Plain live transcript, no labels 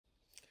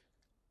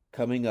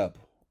coming up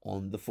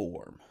on the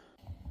forum.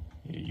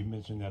 Yeah, you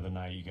mentioned the other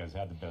night you guys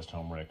had the best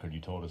home record. You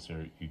told us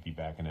you'd be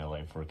back in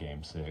LA for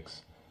Game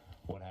 6.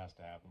 What has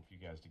to happen for you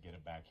guys to get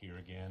it back here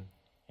again?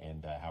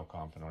 And how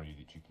confident are you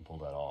that you can pull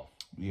that off?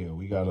 Yeah,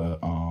 we gotta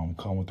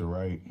come with the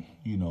right,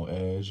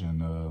 edge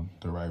and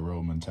the right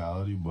road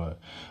mentality. But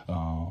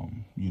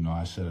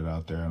I said it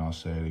out there and I'll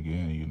say it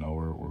again.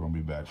 We're gonna be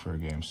back for a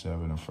Game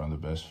 7 in front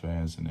of the best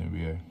fans in the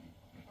NBA.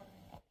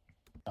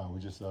 We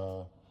just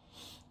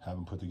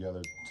haven't put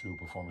together two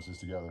performances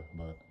together,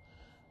 but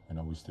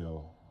we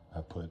still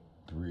have put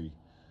three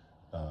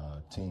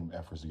team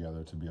efforts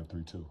together to be up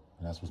 3-2, and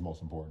that's what's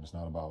most important. It's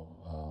not about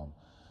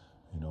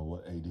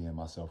what AD and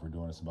myself are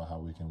doing. It's about how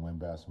we can win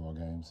basketball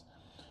games.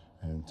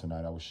 And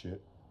tonight I was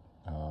shit,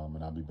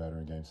 and I'll be better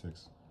in Game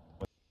 6.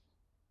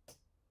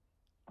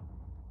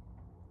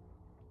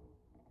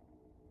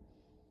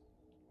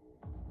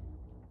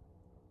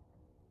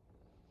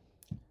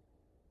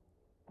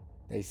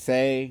 They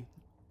say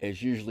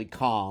it's usually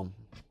calm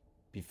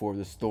before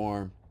the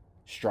storm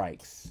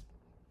strikes.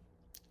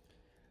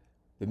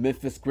 The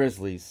Memphis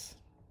Grizzlies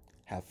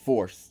have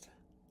forced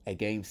a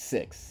Game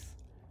 6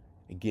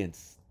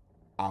 against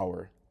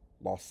our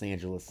Los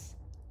Angeles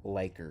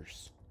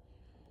Lakers.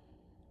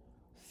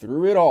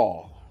 Through it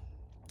all,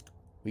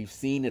 we've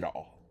seen it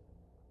all.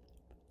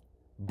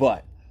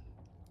 But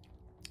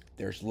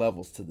there's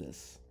levels to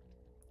this.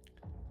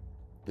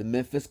 The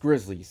Memphis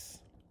Grizzlies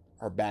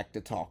are back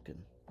to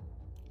talking.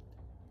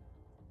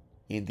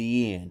 In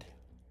the end,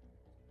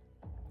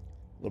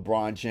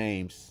 LeBron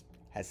James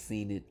has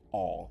seen it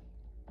all.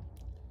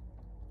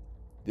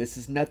 This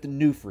is nothing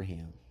new for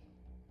him.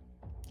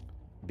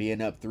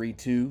 Being up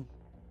 3-2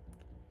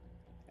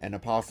 and a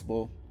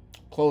possible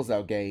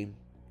closeout game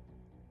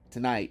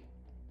tonight,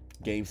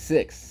 Game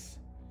 6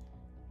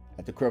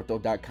 at the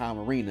Crypto.com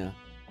Arena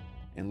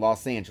in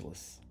Los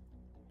Angeles.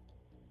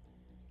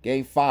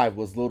 Game 5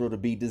 was little to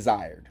be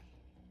desired,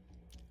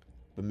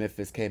 but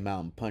Memphis came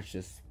out and punched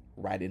us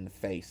right in the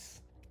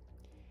face.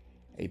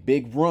 A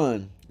big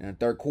run in the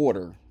third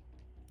quarter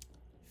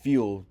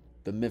fueled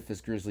the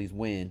Memphis Grizzlies'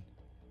 win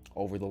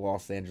over the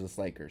Los Angeles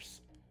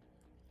Lakers.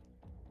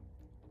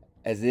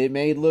 As it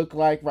may look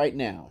like right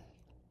now,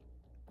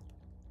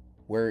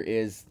 where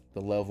is the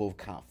level of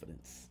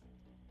confidence?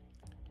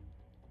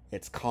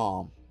 It's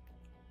calm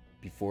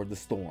before the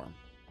storm.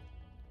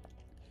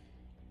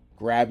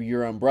 Grab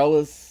your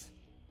umbrellas.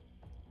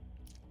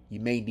 You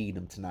may need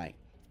them tonight.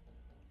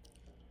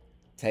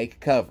 Take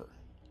cover,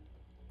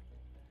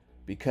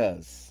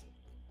 because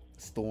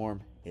the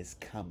storm is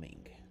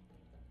coming.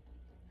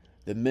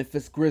 The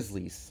Memphis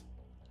Grizzlies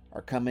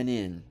are coming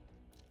in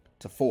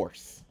to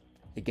force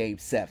a Game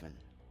 7.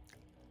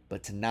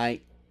 But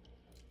tonight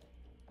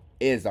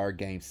is our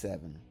Game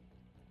 7.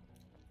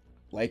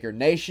 Laker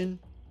Nation,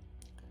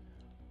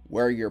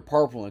 wear your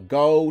purple and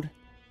gold,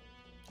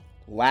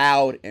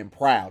 loud and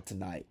proud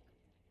tonight.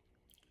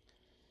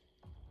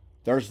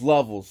 There's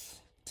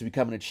levels to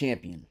becoming a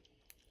champion.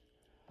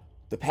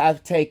 The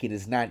path taken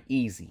is not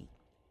easy.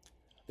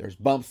 There's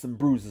bumps and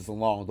bruises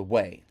along the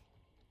way.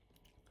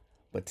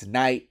 But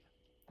tonight,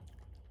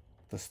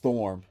 the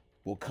storm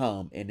will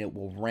come and it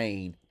will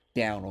rain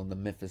down on the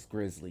Memphis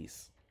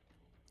Grizzlies.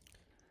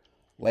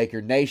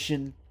 Laker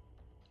Nation,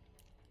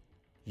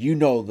 you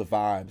know the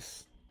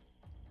vibes.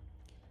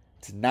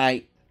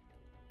 Tonight,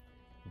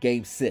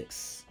 Game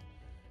 6.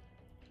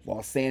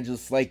 Los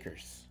Angeles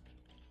Lakers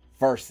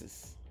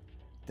versus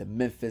the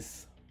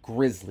Memphis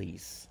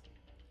Grizzlies.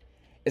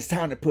 It's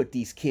time to put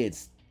these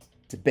kids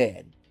to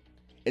bed.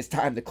 It's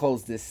time to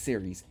close this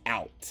series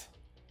out.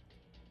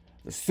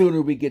 The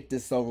sooner we get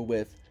this over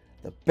with,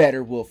 the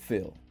better we'll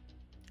feel.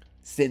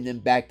 Send them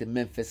back to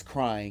Memphis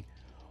crying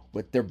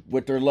with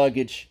their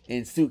luggage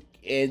and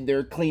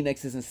their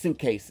Kleenexes and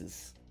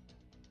suitcases.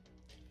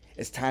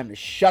 It's time to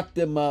shut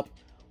them up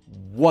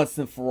once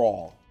and for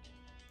all.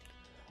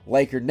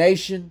 Laker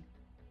Nation,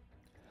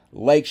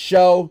 Lake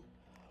Show,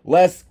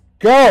 let's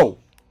go!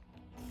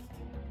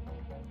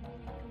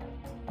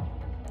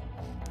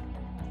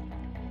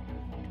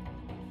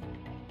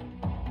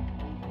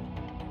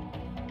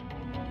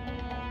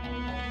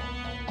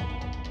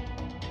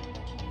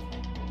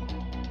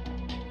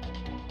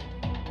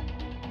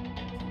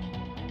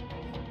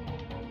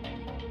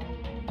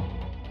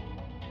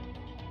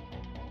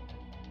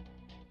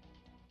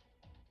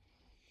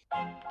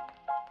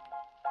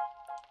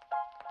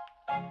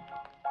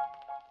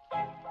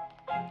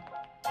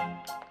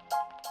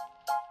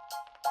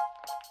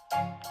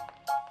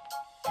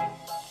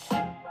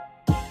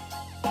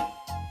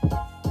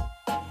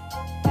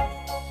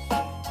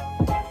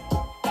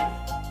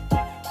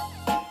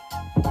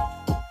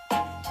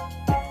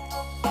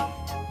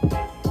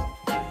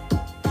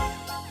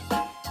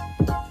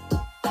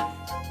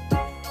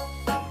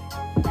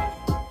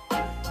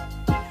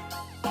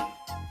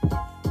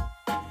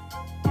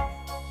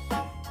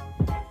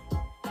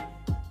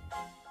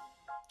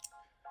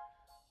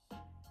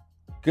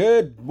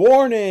 Good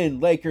morning,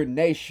 Laker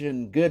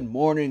Nation. Good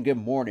morning, good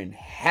morning.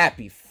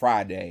 Happy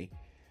Friday.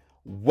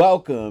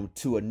 Welcome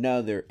to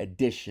another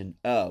edition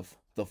of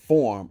the the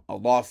Forum, a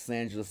Los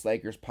Angeles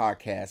Lakers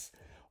podcast,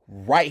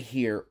 right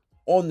here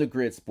on the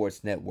GRYD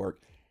Sports Network.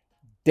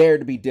 Dare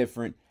to be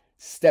different.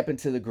 Step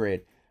into the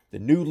GRYD. The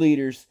new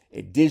leaders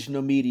in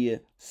digital media,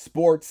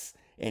 sports,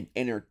 and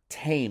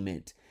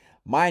entertainment.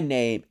 My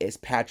name is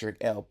Patrick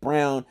L.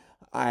 Brown.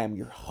 I am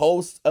your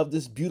host of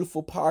this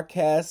beautiful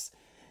podcast.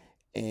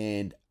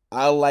 And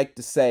I like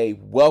to say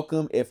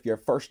welcome if you're a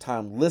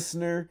first-time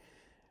listener.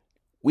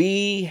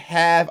 We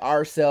have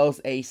ourselves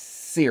a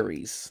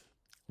series,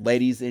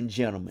 ladies and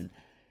gentlemen.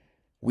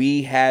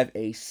 We have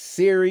a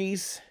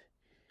series.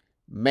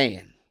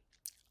 Man,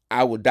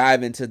 I will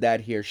dive into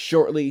that here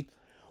shortly.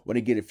 Want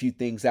to get a few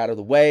things out of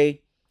the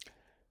way.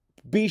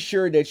 Be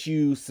sure that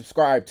you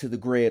subscribe to the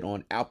GRYD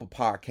on Apple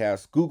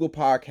Podcasts, Google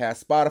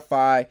Podcasts,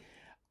 Spotify,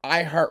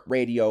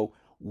 iHeartRadio,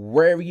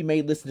 wherever you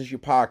may listen to your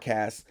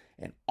podcasts.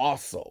 And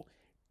also,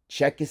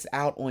 check us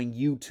out on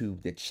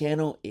YouTube. The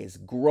channel is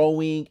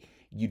growing.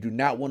 You do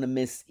not want to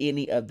miss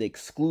any of the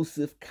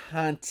exclusive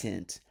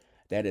content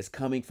that is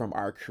coming from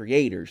our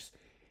creators.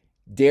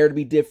 Dare to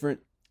be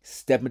different.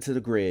 Step into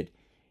the GRYD.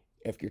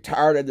 If you're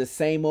tired of the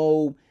same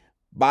old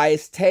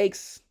biased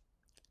takes,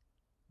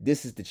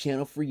 this is the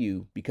channel for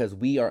you, because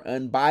we are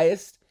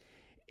unbiased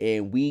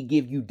and we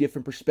give you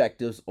different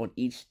perspectives on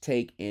each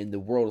take in the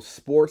world of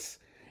sports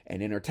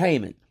and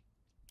entertainment.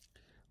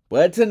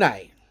 But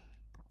tonight,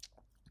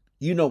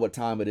 you know what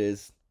time it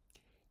is.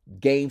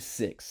 Game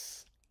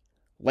 6.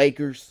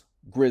 Lakers,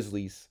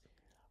 Grizzlies.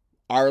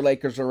 Our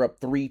Lakers are up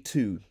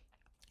 3-2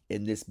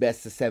 in this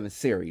best of 7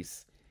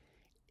 series.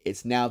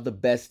 It's now the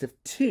best of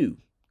 2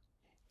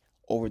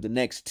 over the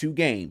next 2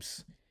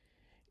 games.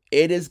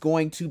 It is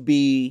going to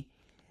be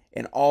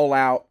an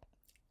all-out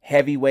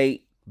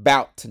heavyweight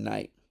bout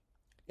tonight.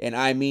 And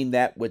I mean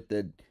that with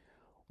the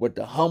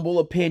humble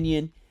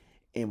opinion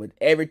and with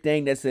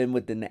everything that's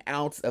within the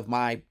ounce of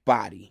my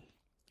body.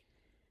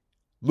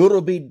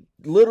 Little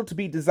to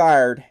be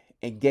desired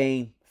in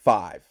Game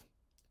 5.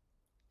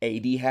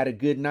 AD had a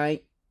good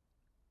night.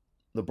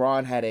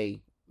 LeBron had a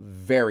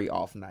very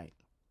off night.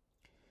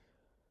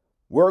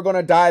 We're going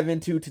to dive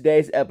into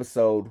today's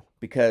episode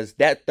because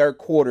that third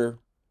quarter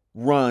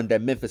run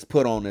that Memphis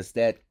put on us,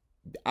 that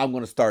I'm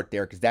going to start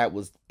there because that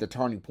was the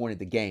turning point of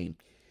the game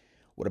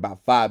with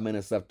about 5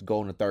 minutes left to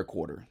go in the third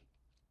quarter.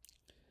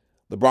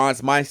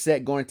 LeBron's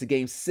mindset going into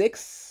Game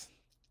 6.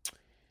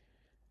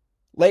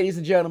 Ladies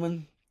and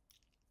gentlemen,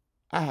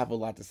 I have a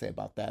lot to say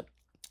about that.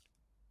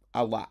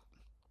 A lot.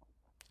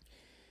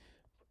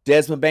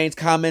 Desmond Bane's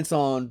comments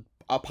on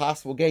a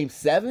possible Game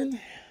 7.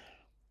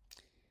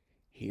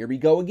 Here we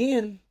go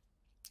again.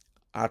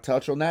 I'll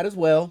touch on that as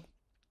well.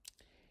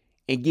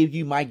 And give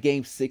you my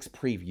Game 6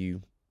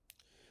 preview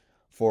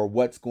for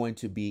what's going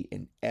to be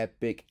an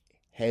epic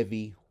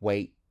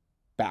heavyweight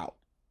bout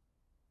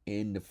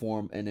in the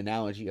form and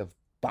analogy of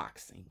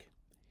boxing.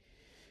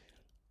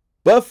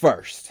 But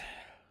first,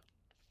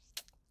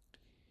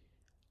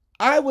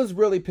 I was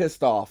really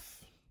pissed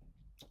off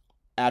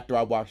after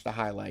I watched the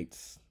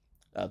highlights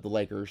of the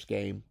Lakers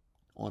game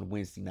on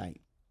Wednesday night.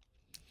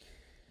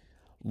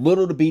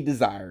 Little to be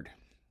desired.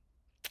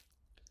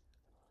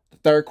 The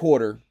third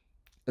quarter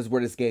is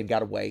where this game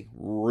got away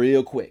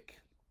real quick.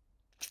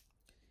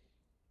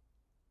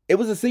 It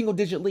was a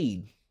single-digit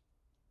lead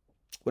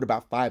with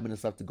about 5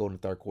 minutes left to go in the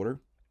third quarter.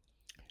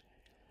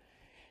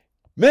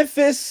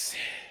 Memphis,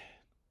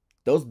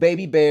 those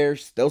baby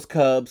Bears, those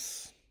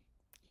Cubs,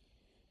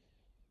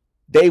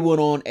 they went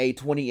on a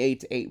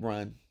 28-8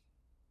 run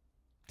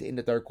to end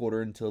the third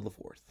quarter until the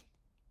fourth.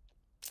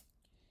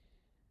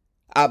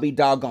 I'll be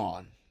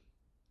doggone.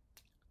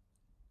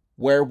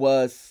 Where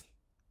was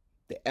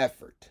the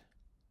effort?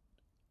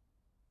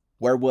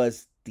 Where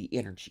was the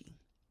energy?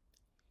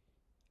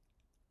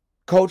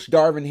 Coach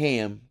Darvin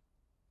Ham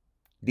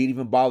didn't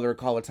even bother to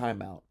call a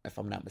timeout, if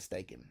I'm not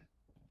mistaken.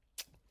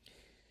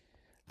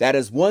 That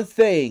is one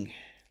thing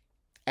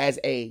as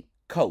a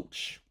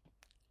coach.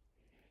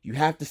 You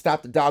have to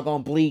stop the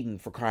doggone bleeding,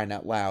 for crying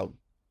out loud.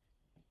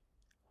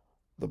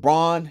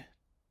 LeBron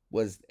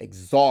was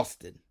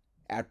exhausted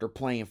after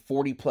playing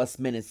 40-plus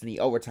minutes in the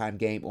overtime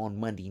game on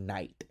Monday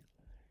night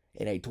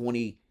in a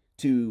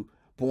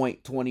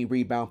 22-point,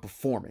 20-rebound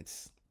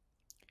performance.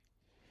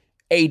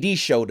 AD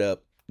showed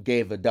up,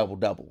 gave a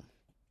double-double.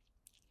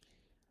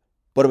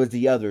 But it was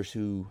the others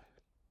who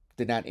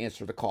did not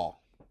answer the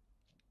call.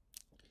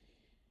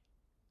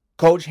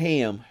 Coach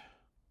Ham,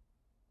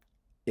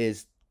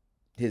 his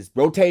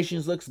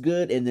rotations looks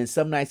good, and then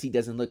some nights he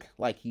doesn't look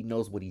like he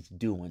knows what he's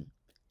doing.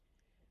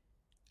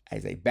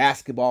 As a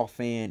basketball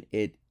fan,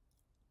 it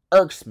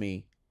irks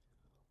me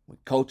when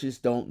coaches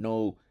don't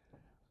know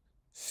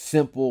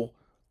simple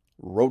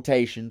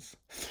rotations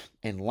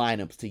and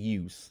lineups to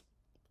use.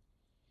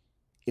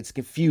 It's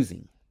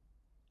confusing.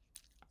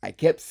 I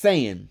kept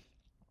saying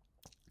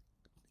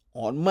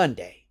on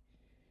Monday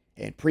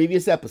and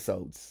previous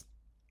episodes,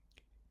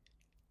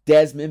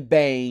 Desmond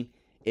Bane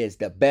is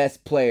the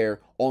best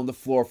player on the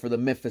floor for the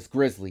Memphis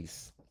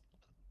Grizzlies.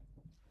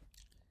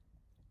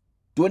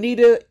 Do I need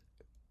to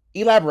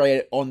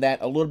elaborate on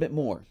that a little bit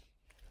more?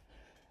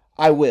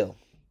 I will.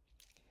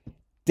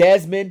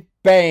 Desmond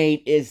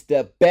Bane is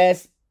the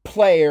best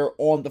player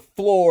on the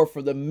floor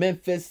for the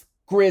Memphis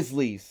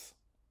Grizzlies.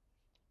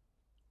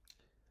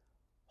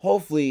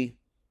 Hopefully,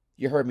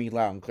 you heard me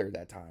loud and clear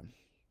that time.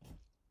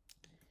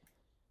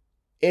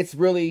 It's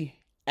really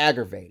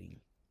aggravating.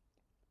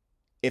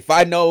 If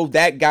I know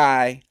that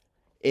guy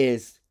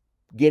is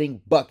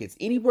getting buckets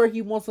anywhere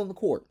he wants on the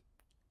court,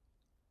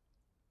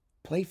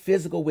 play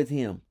physical with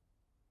him.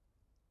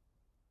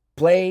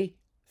 Play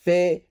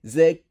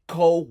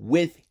physical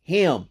with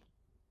him.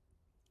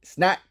 It's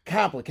not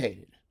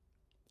complicated.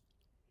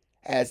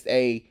 As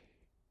a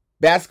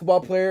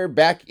basketball player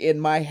back in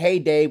my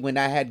heyday when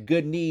I had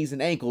good knees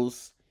and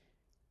ankles,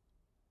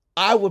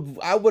 I would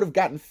have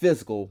gotten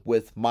physical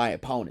with my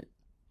opponent.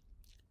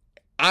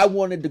 I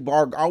wanted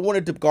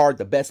to guard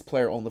the best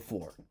player on the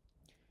floor.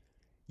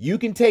 You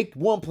can take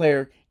one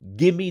player,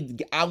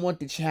 I want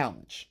the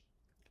challenge.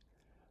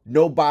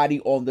 Nobody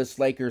on this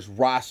Lakers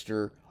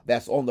roster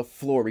that's on the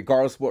floor,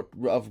 regardless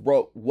of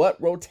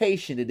what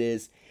rotation it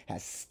is,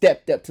 has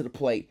stepped up to the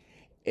plate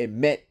and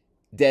met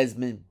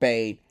Desmond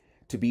Bane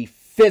to be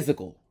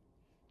physical.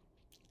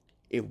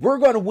 If we're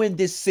going to win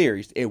this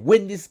series and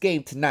win this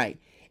game tonight,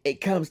 it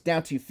comes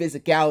down to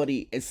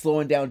physicality and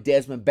slowing down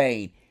Desmond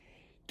Bane.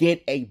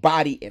 Get a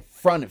body in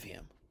front of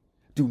him.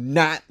 Do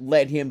not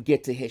let him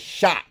get to his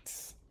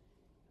shots.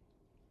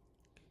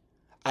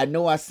 I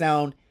know I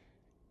sound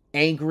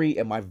angry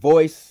in my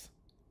voice,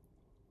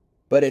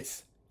 but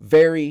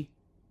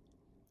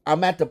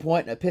I'm at the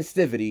point of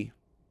festivity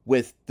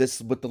with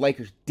the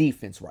Lakers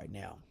defense right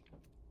now.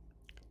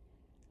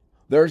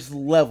 There's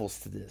levels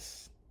to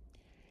this.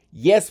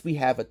 Yes, we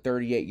have a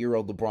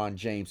 38-year-old LeBron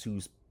James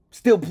who's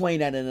still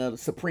playing at a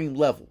supreme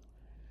level.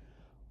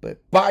 But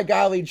by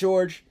golly,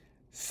 George,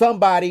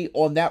 somebody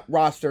on that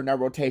roster and that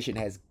rotation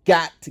has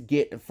got to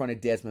get in front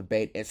of Desmond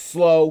Bane and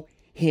slow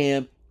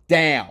him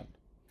down.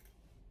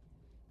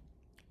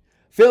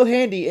 Phil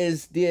Handy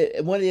is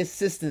one of the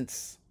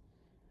assistants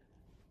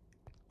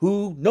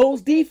who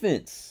knows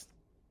defense.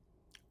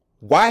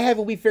 Why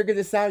haven't we figured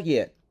this out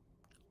yet?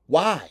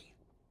 Why?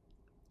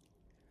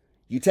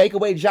 You take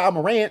away Ja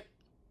Morant,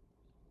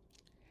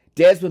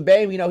 Desmond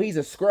Bane, he's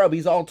a scrub.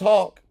 He's all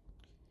talk.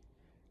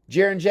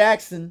 Jaren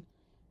Jackson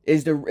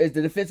is the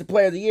defensive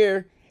player of the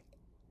year.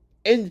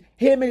 And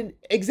him and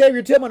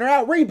Xavier Tillman are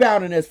out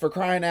rebounding us, for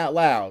crying out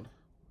loud.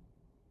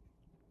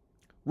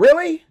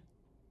 Really?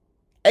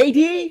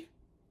 AD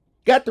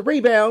got the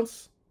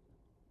rebounds,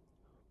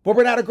 but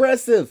we're not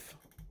aggressive.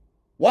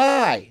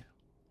 Why?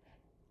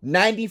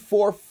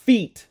 94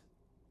 feet.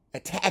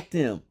 Attack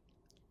them.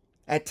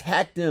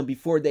 Attack them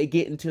before they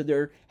get into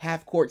their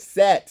half-court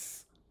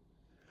sets.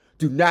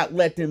 Do not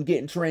let them get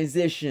in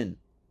transition.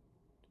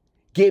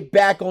 Get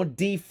back on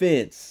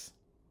defense.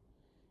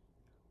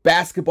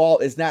 Basketball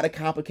is not a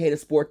complicated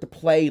sport to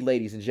play,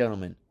 ladies and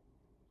gentlemen.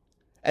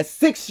 My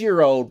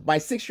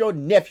 6-year-old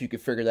nephew can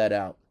figure that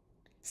out.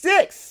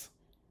 6!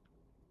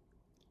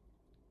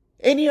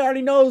 And he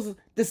already knows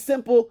the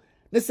simple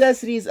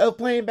necessities of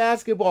playing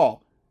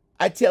basketball.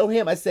 I tell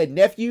him, I said,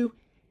 nephew,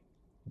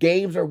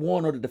 games are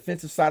won on the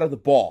defensive side of the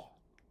ball.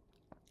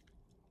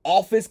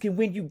 Offense can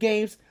win you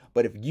games,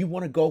 but if you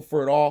want to go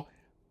for it all,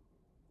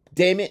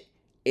 damn it,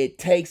 it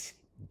takes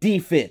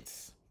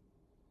defense.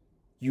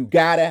 You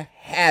gotta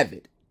have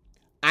it.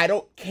 I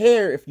don't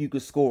care if you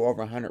could score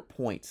over 100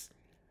 points.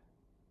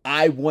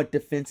 I want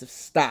defensive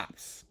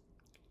stops.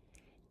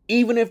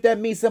 Even if that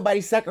means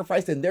somebody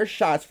sacrificing their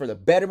shots for the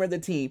betterment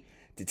of the team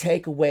to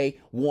take away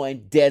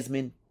one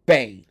Desmond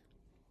Bane.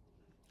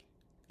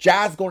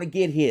 Ja's going to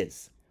get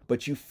his,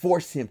 but you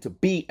force him to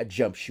be a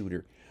jump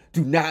shooter.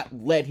 Do not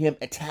let him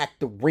attack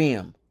the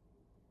rim.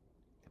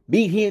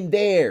 Meet him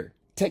there.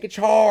 Take a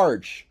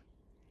charge.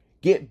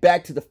 Get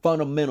back to the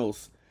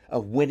fundamentals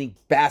of winning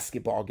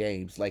basketball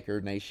games,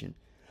 Laker Nation.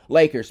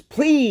 Lakers,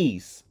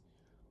 please,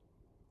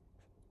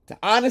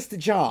 honest to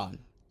John,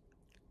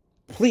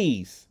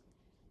 please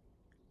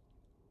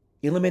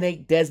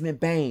eliminate Desmond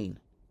Bane.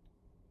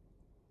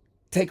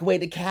 Take away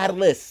the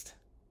catalyst.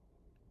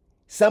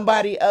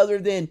 Somebody other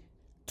than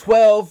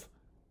 12,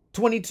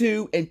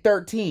 22, and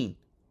 13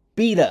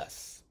 beat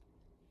us.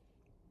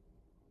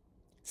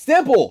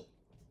 Simple.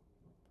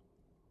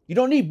 You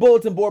don't need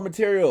bulletin board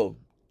material.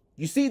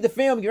 You see the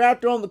film, you're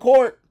out there on the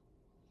court.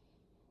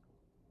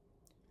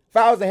 If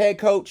I was a head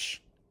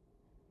coach,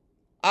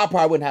 I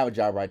probably wouldn't have a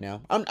job right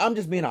now. I'm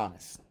just being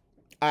honest.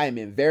 I am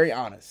being very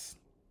honest.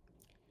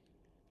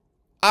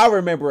 I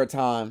remember a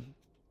time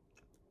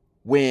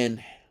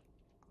when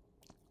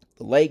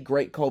the late,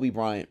 great Kobe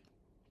Bryant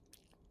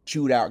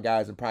chewed out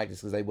guys in practice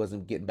because they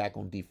wasn't getting back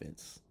on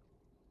defense.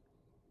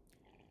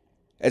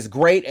 As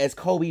great as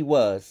Kobe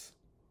was,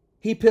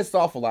 he pissed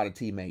off a lot of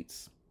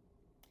teammates.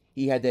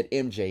 He had that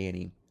MJ in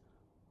him.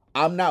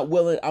 I'm not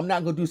going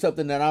to do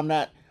something that I'm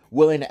not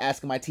willing to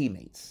ask my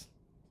teammates.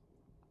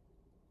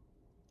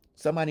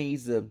 Somebody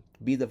needs to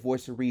be the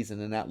voice of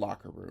reason in that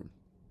locker room.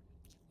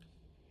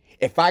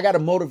 If I got to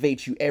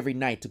motivate you every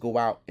night to go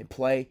out and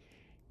play,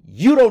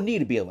 you don't need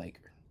to be a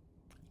Laker.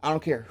 I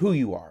don't care who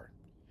you are,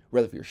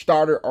 whether you're a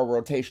starter or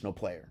a rotational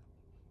player.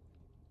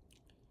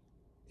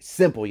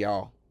 Simple,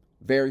 y'all.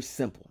 Very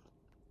simple.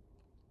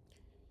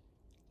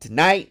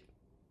 Tonight,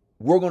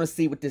 we're going to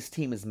see what this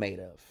team is made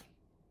of.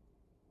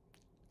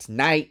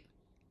 Tonight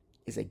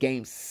is a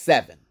game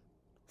 7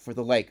 for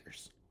the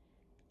Lakers.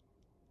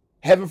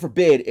 Heaven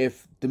forbid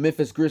if the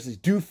Memphis Grizzlies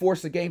do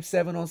force a game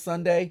 7 on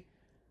Sunday,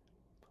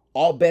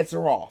 all bets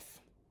are off.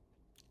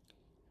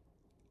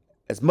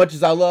 As much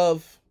as I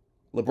love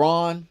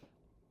LeBron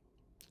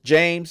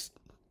James,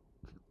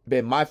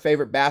 been my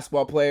favorite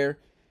basketball player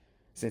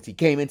since he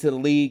came into the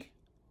league,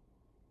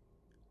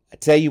 I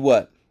tell you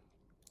what,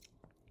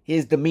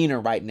 his demeanor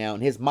right now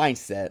and his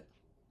mindset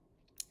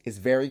is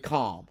very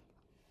calm.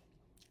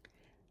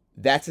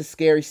 That's a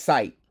scary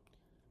sight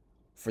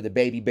for the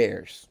baby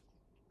Bears.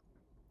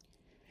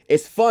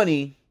 It's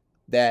funny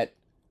that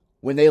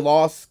when they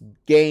lost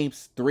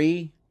games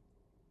 3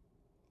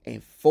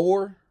 and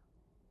 4,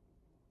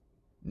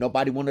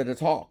 nobody wanted to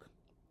talk.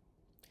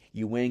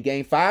 You win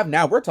game 5,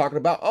 now we're talking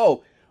about,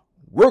 oh,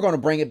 we're going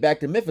to bring it back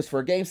to Memphis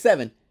for game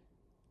 7.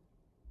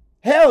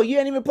 Hell, you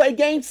ain't even played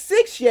game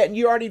 6 yet and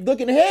you're already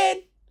looking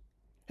ahead.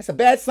 That's a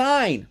bad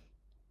sign.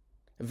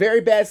 A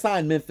very bad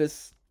sign,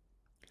 Memphis.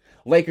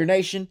 Laker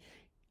Nation,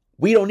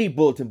 we don't need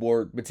bulletin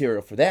board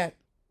material for that.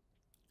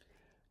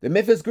 The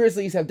Memphis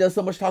Grizzlies have done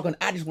so much talking,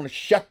 I just want to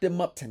shut them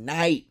up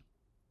tonight.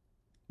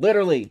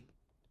 Literally.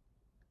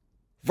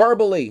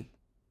 Verbally.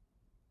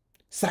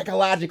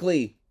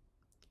 Psychologically.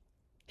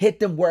 Hit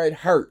them where it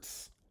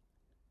hurts.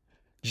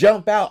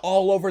 Jump out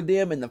all over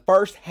them in the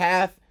first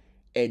half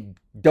and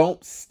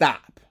don't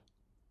stop.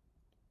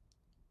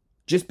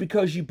 Just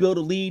because you build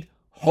a lead,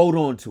 hold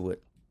on to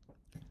it.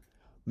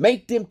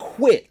 Make them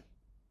quit.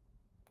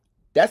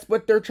 That's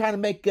what they're trying to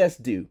make us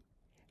do.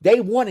 They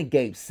won in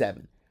game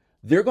 7.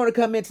 They're going to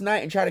come in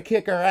tonight and try to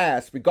kick our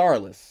ass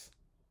regardless.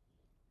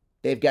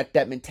 They've got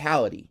that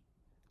mentality.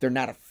 They're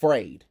not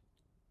afraid.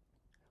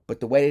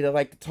 But the way they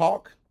like to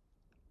talk,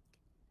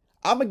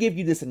 I'm going to give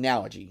you this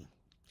analogy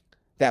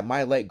that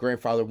my late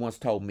grandfather once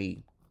told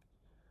me.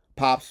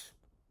 Pops,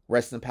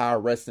 rest in power,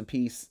 rest in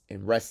peace,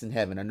 and rest in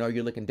heaven. I know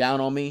you're looking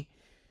down on me.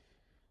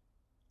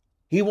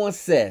 He once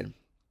said,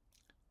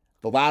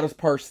 the loudest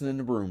person in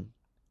the room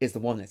is the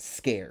one that's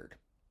scared.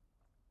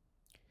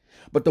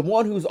 But the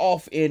one who's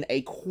off in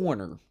a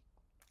corner,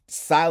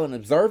 silent,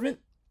 observant,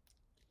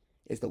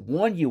 is the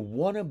one you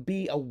want to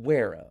be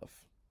aware of.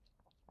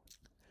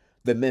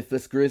 The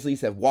Memphis Grizzlies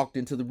have walked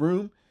into the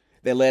room.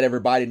 They let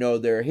everybody know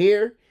they're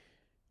here.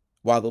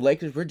 While the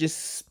Lakers were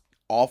just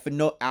off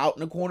and out in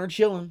the corner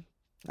chilling.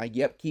 Like,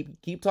 yep,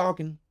 keep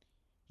talking.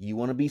 You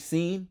want to be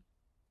seen.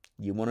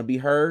 You want to be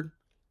heard.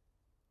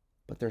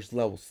 But there's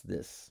levels to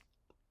this.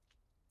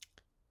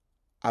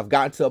 I've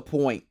gotten to a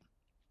point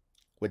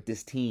with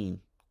this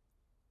team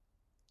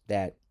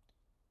that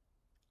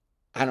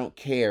I don't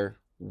care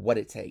what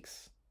it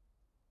takes.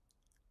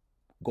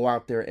 Go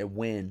out there and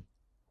win.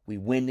 We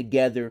win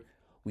together.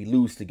 We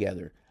lose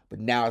together. But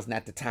now is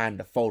not the time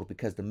to fold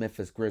because the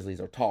Memphis Grizzlies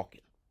are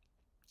talking.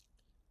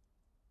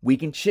 We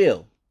can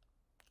chill.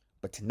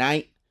 But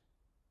tonight,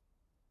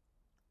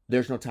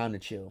 there's no time to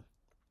chill.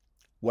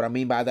 What I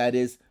mean by that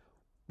is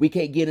we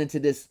can't get into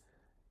this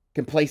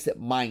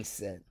complacent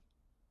mindset.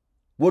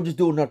 We'll just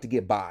do enough to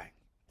get by.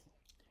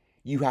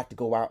 You have to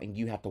go out and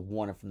you have to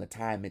want it from the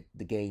time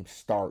the game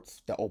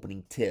starts, the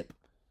opening tip.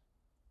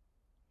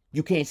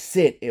 You can't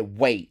sit and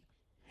wait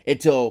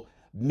until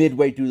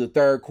midway through the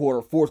third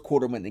quarter, fourth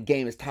quarter when the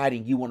game is tight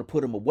and you want to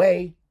put them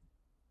away.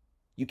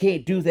 You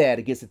can't do that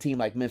against a team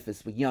like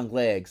Memphis with young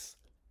legs.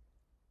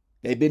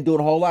 They've been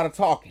doing a whole lot of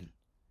talking,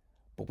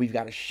 but we've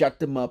got to shut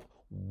them up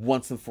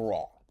once and for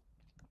all.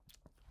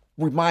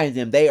 Remind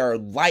them they are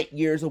light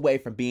years away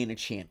from being a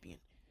champion.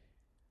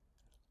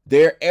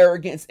 Their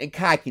arrogance and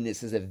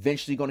cockiness is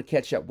eventually going to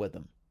catch up with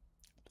them.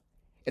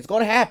 It's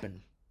going to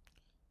happen.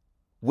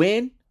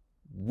 When?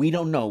 We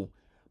don't know.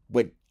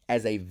 But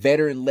as a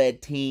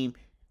veteran-led team,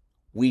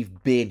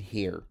 we've been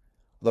here.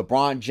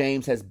 LeBron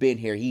James has been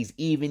here. He's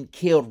even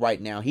killed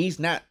right now. He's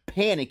not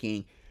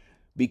panicking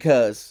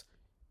because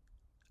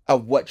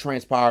of what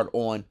transpired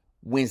on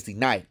Wednesday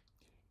night.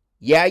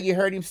 Yeah, you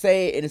heard him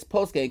say in his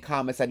postgame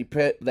comments that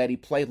he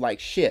played like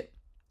shit.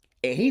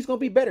 And he's going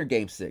to be better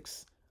game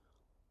 6.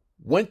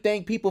 One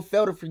thing people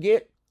fail to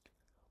forget,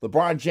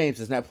 LeBron James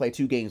does not play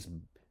 2 games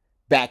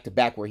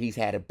back-to-back where he's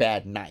had a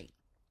bad night.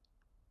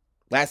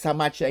 Last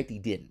time I checked, he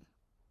didn't.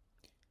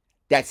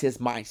 That's his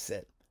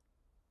mindset.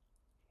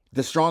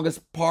 The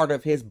strongest part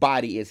of his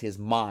body is his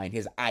mind,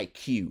 his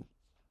IQ.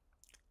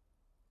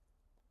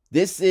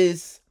 This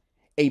is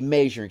a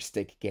measuring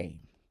stick game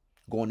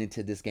going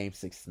into this game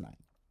 6 tonight.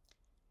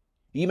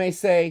 You may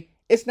say,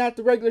 it's not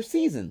the regular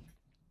season.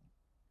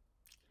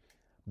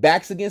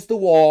 Backs against the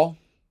wall.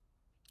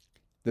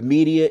 The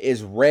media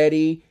is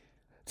ready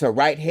to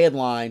write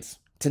headlines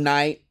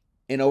tonight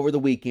and over the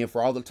weekend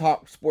for all the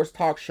sports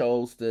talk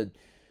shows to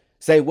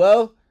say,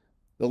 well,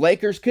 the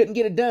Lakers couldn't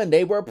get it done.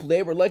 They were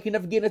lucky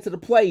enough to get into the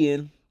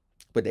play-in,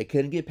 but they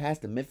couldn't get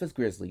past the Memphis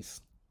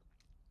Grizzlies.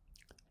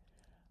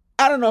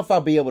 I don't know if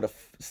I'll be able to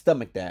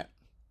stomach that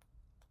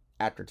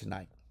after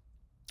tonight.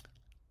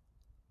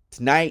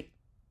 Tonight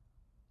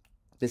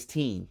this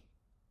team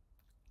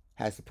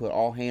has to put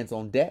all hands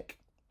on deck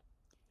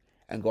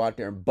and go out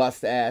there and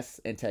bust ass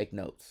and take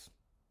notes.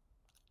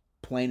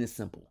 Plain and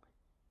simple.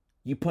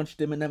 You punch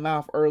them in the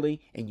mouth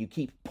early and you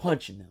keep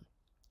punching them.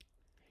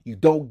 You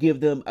don't give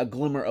them a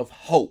glimmer of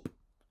hope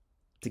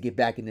to get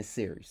back in this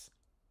series.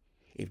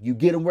 If you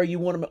get them where you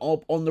want them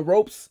on the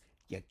ropes,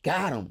 you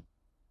got them.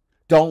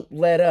 Don't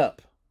let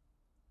up.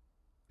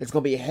 It's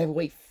going to be a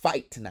heavyweight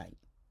fight tonight.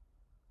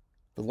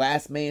 The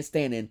last man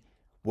standing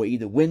will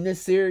either win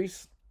this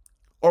series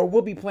or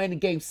we'll be playing in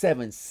Game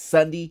 7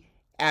 Sunday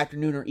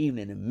afternoon or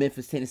evening in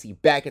Memphis, Tennessee,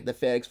 back at the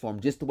FedEx Forum,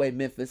 just the way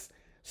Memphis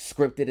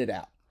scripted it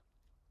out.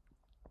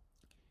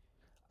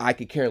 I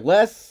could care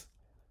less,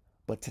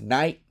 but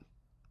tonight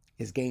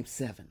is Game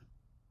 7.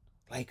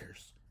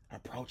 Lakers,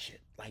 approach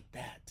it like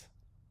that.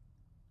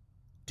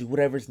 Do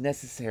whatever's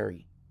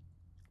necessary.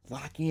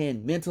 Lock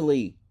in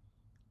mentally.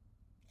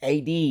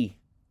 AD,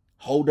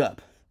 hold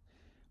up.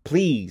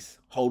 Please,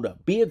 hold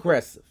up. Be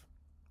aggressive.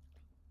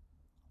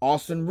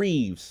 Austin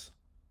Reeves,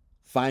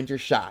 find your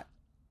shot.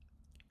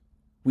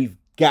 We've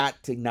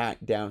got to knock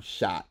down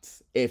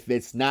shots. If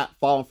it's not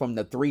falling from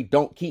the 3,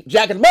 don't keep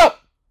jacking them up.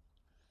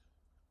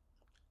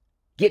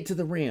 Get to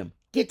the rim.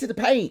 Get to the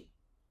paint.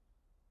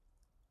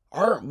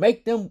 Or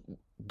make them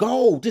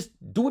go. Just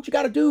do what you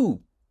got to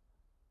do.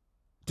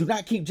 Do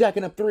not keep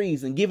jacking up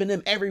 3s and giving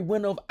them every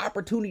window of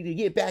opportunity to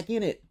get back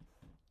in it.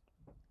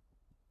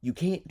 You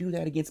can't do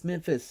that against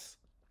Memphis.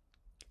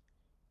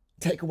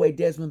 Take away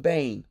Desmond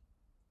Bane.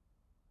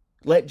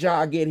 Let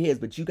Ja get his,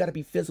 but you got to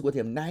be physical with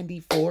him.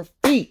 94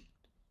 feet.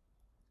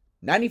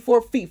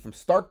 94 feet from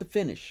start to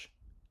finish.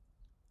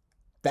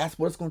 That's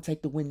what it's going to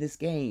take to win this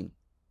game.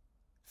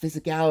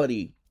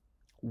 Physicality.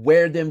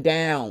 Wear them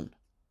down.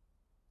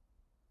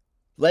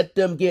 Let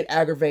them get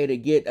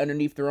aggravated, get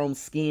underneath their own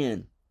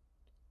skin.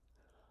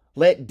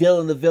 Let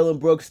Dylan the Villain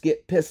Brooks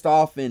get pissed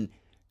off and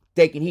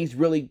thinking he's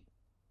really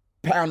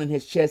pounding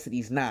his chest and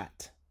he's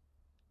not.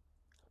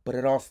 But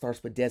it all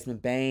starts with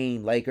Desmond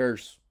Bane,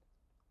 Lakers.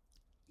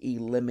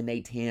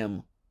 Eliminate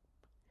him.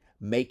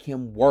 Make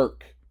him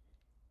work.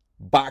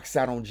 Box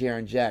out on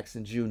Jaren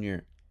Jackson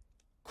Jr.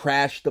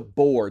 Crash the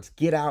boards.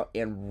 Get out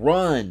and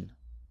run.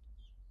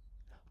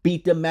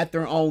 Beat them at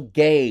their own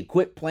game.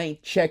 Quit playing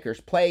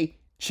checkers. Play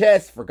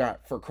chess for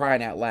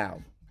crying out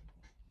loud.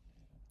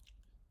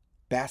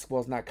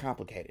 Basketball is not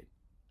complicated.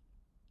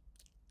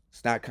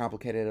 It's not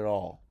complicated at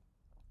all.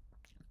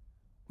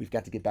 We've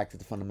got to get back to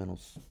the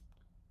fundamentals.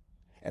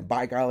 And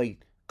by golly,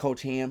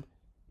 Coach Ham,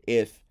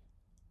 if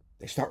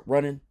they start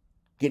running,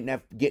 getting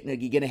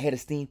ahead of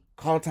steam,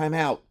 call a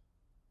timeout.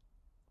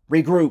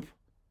 Regroup.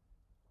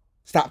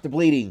 Stop the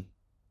bleeding.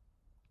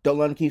 Don't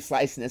let them keep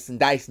slicing us and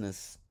dicing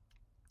us.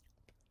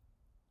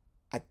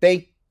 I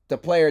think the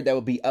player that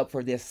would be up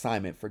for this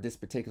assignment for this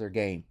particular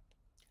game,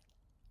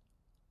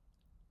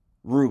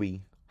 Rui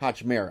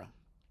Hachimura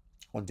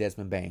on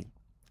Desmond Bane.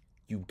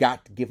 You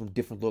got to give him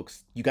different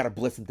looks. You got to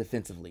blitz him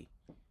defensively.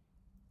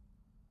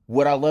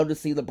 Would I love to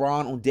see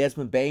LeBron on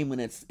Desmond Bane when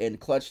it's in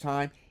clutch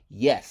time?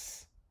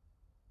 Yes.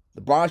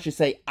 LeBron should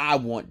say, I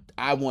want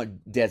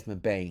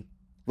Desmond Bane.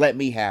 Let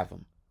me have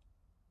him.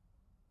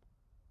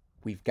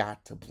 We've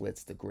got to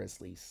blitz the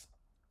Grizzlies.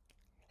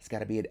 It's got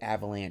to be an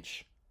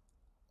avalanche.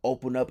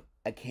 Open up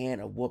a can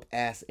of whoop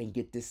ass and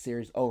get this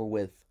series over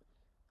with.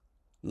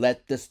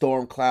 Let the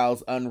storm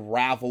clouds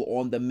unravel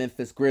on the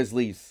Memphis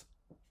Grizzlies.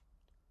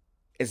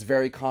 It's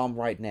very calm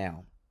right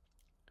now.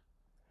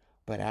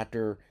 But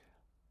after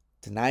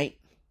tonight,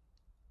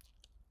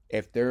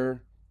 if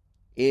there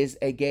is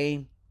a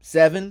Game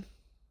 7,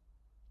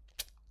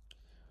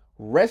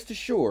 rest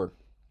assured,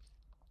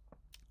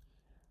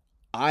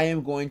 I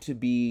am going to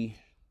be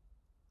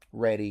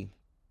ready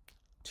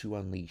to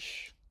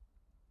unleash.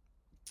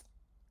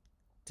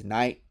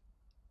 Tonight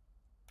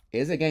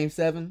is a Game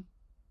 7.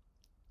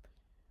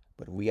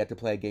 But if we have to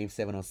play a Game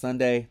 7 on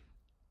Sunday,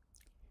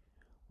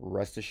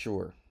 rest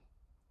assured,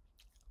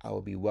 I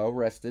will be well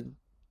rested.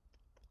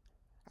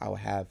 I will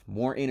have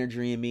more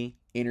energy in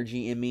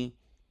me.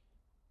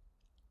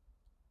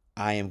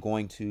 I am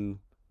going to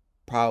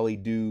probably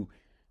do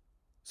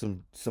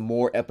some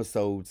more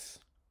episodes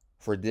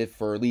for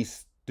at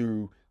least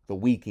through the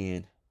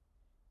weekend.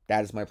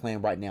 That is my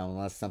plan right now,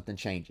 unless something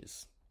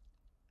changes.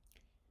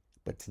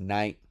 But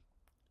tonight,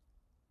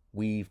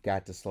 we've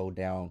got to slow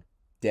down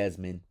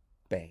Desmond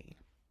Bane.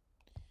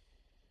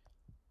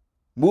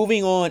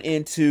 Moving on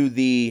into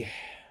the...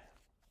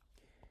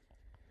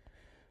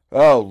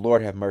 Oh,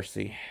 Lord have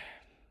mercy.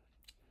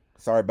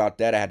 Sorry about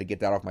that. I had to get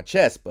that off my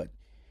chest, but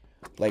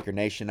Laker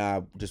Nation,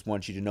 I just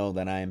want you to know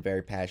that I am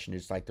very passionate,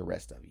 just like the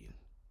rest of you.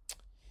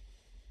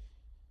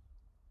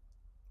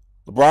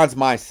 LeBron's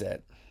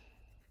mindset.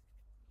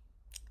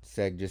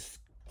 Just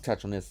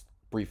touch on this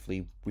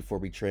briefly before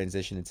we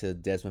transition into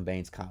Desmond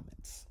Bane's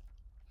comments.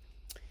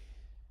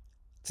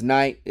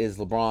 Tonight is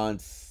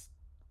LeBron's,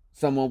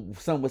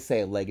 some would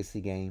say, a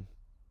legacy game.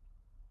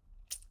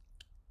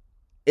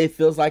 It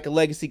feels like a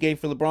legacy game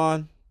for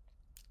LeBron.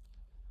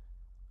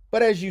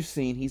 But as you've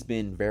seen, he's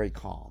been very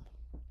calm.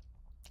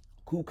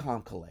 Cool,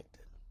 calm,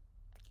 collected.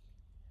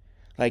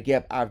 Like,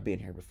 yep, I've been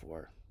here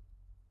before.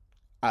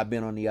 I've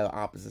been on the other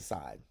opposite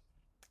side.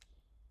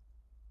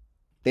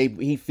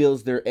 He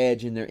feels their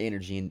edge and their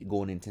energy in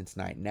going into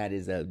tonight, and that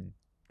is a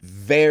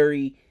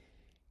very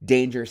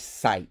dangerous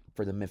sight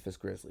for the Memphis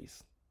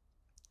Grizzlies.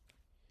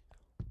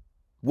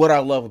 What I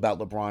love about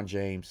LeBron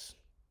James,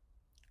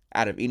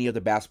 out of any other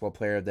basketball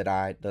player that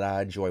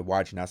I enjoy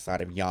watching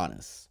outside of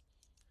Giannis,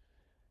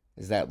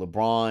 is that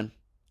LeBron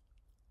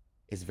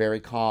is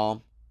very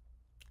calm.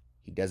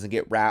 He doesn't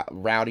get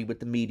rowdy with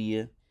the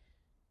media.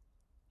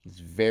 He's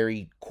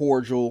very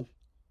cordial,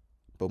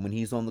 but when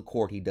he's on the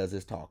court, he does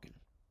his talking.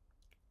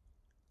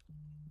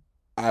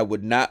 I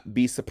would not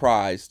be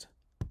surprised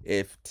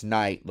if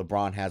tonight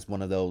LeBron has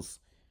one of those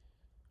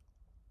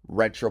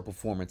retro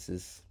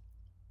performances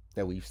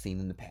that we've seen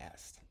in the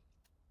past.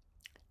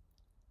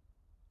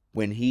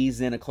 When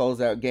he's in a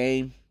closeout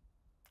game,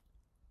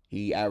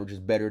 he averages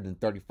better than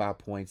 35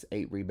 points,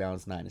 8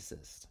 rebounds, 9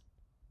 assists.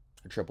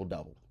 A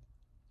triple-double.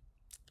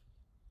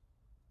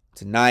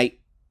 Tonight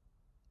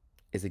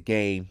is a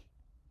game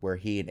where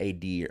he and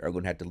AD are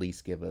going to have to at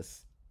least give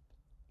us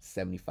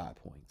 75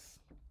 points.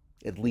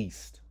 At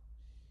least.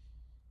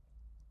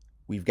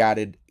 We've got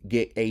to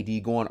get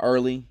AD going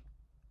early.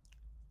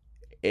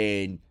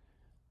 And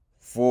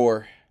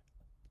for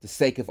the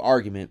sake of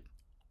argument,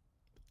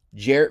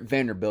 Jarrett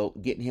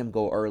Vanderbilt, getting him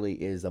go early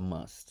is a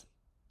must.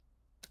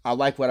 I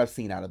like what I've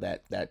seen out of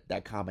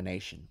that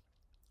combination.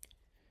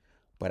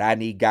 But I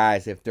need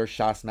guys, if their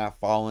shot's not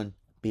falling,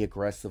 be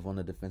aggressive on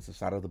the defensive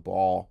side of the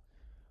ball.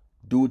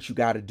 Do what you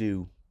got to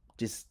do.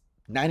 Just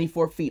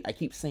 94 feet. I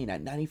keep saying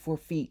that. 94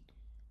 feet.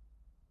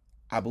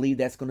 I believe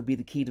that's going to be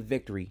the key to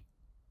victory.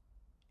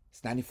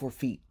 It's 94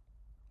 feet.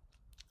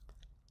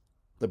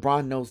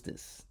 LeBron knows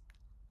this.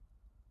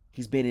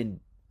 He's been in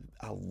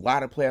a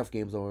lot of playoff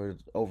games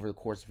over the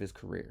course of his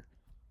career.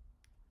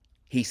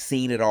 He's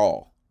seen it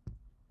all.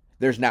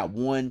 There's not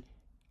one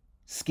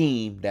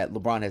scheme that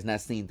LeBron has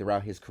not seen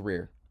throughout his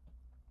career.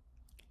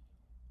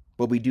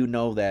 But we do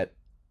know that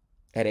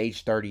at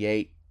age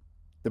 38,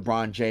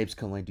 LeBron James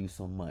can only do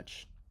so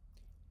much.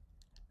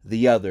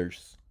 The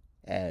others,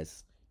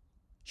 as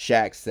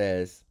Shaq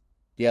says,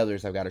 the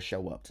others have got to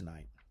show up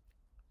tonight.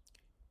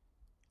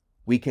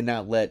 We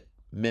cannot let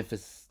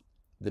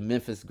the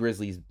Memphis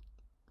Grizzlies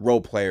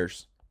role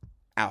players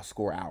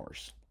outscore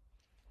ours.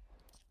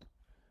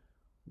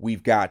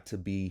 We've got to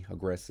be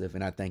aggressive,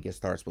 and I think it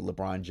starts with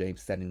LeBron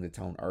James setting the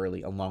tone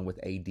early, along with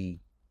AD.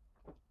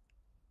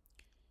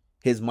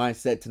 His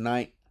mindset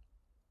tonight,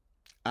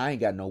 I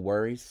ain't got no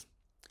worries.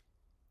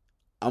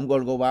 I'm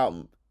going to go out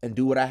and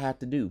do what I have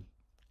to do.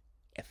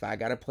 If I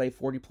got to play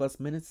 40-plus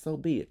minutes, so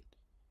be it.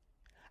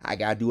 I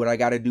got to do what I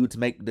got to do to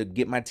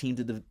get my team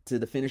to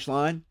the finish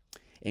line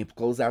and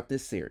close out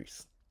this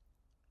series.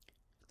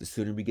 The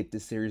sooner we get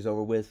this series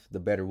over with, the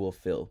better we'll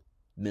feel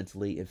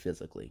mentally and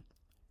physically.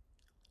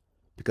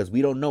 Because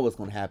we don't know what's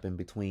going to happen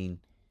between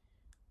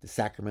the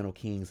Sacramento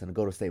Kings and the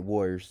Golden State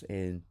Warriors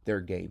in their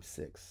Game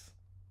 6.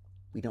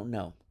 We don't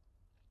know.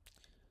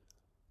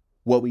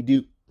 What we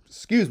do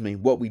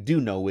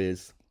know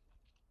is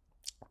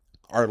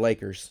our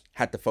Lakers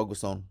have to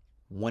focus on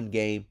one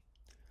game,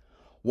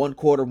 one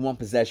quarter, one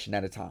possession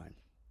at a time.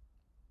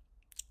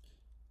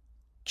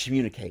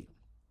 Communicate.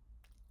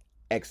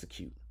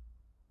 Execute.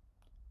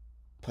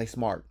 Play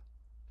smart.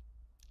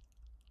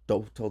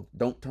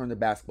 Don't turn the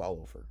basketball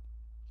over.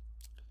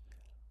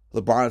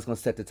 LeBron is going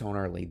to set the tone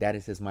early. That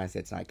is his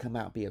mindset tonight. Come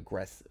out, be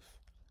aggressive.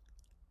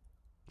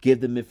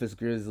 Give the Memphis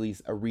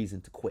Grizzlies a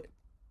reason to quit.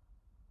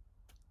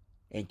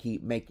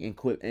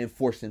 And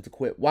force them to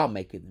quit while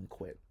making them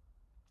quit.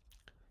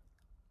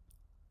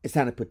 It's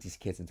time to put these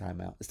kids in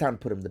timeout. It's time to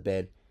put them to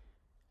bed.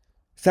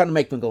 It's time to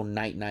make them go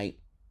night-night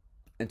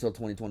until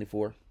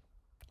 2024.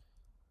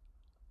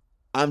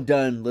 I'm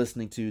done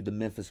listening to the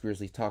Memphis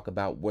Grizzlies talk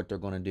about what they're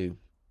going to do.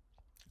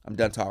 I'm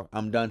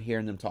done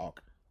hearing them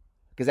talk.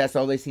 Because that's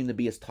all they seem to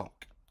be is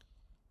talk.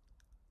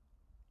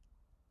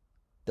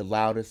 The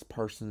loudest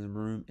person in the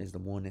room is the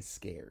one that's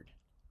scared.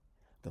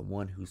 The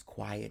one who's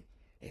quiet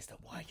is the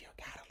one you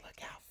gotta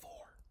look out for.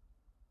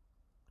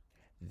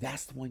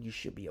 That's the one you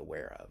should be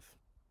aware of.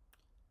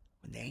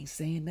 When they ain't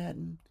saying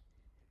nothing,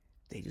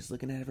 they just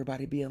looking at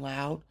everybody being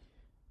loud.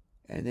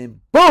 And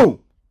then, boom!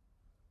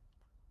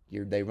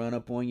 They run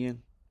up on you.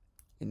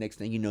 And next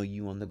thing you know,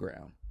 you on the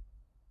ground.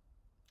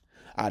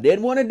 I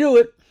didn't want to do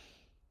it.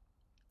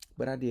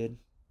 But I did.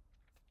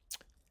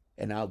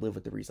 And I'll live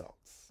with the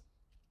results.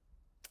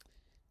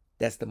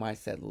 That's the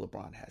mindset that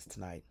LeBron has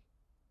tonight.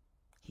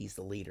 He's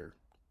the leader.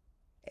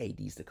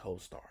 AD's the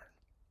co-star.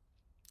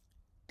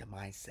 The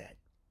mindset.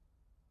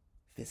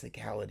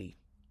 Physicality.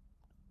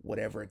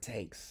 Whatever it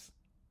takes.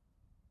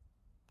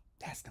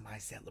 That's the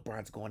mindset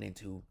LeBron's going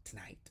into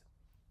tonight.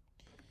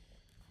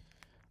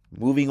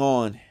 Moving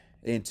on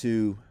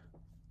into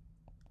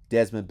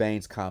Desmond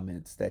Bane's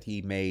comments that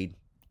he made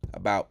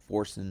about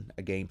forcing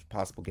a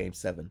possible game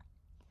 7.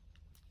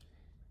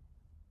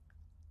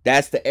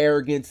 That's the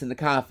arrogance and the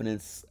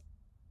confidence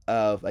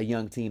of a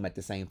young team at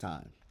the same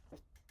time.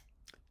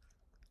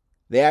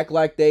 They act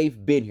like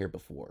they've been here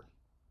before.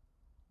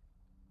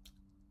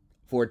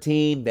 for a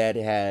team that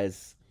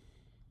has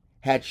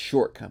had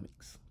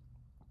shortcomings.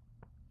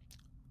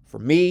 For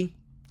me,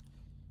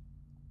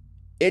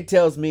 it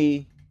tells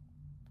me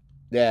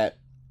that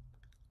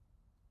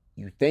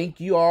you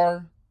think you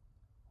are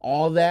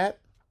all that,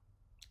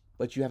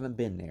 but you haven't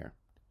been there.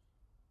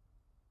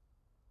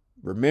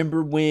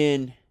 Remember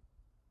when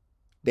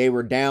they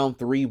were down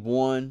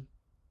 3-1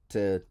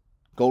 to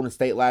Golden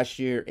State last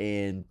year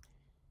and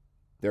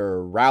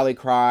their rally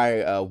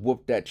cry,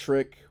 whoop that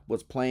trick,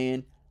 was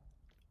playing?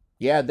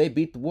 Yeah, they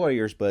beat the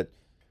Warriors, but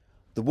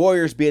the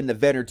Warriors, being the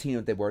veteran team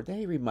that they were,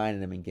 they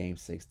reminded them in Game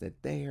 6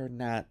 that they are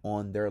not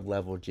on their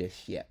level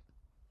just yet.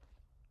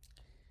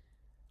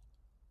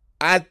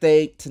 I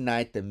think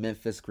tonight the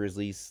Memphis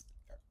Grizzlies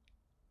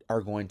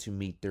are going to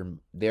meet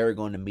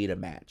a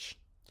match.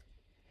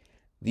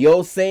 The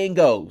old saying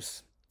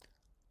goes,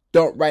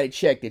 don't write a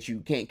check that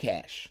you can't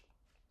cash.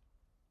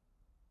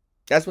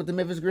 That's what the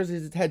Memphis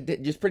Grizzlies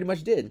just pretty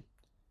much did.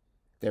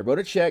 They wrote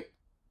a check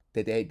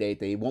that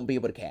they won't be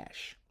able to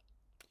cash.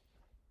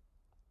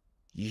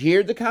 You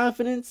hear the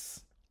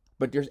confidence,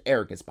 but there's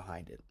arrogance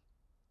behind it.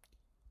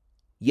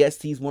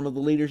 Yes, he's one of the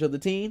leaders of the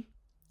team,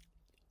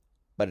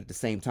 but at the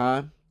same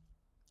time,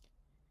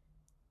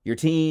 your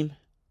team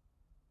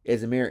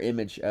is a mirror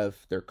image of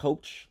their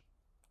coach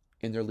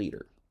and their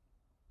leader.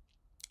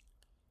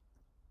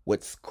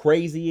 What's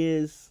crazy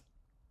is,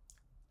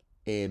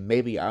 and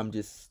maybe I'm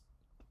just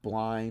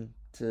blind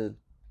to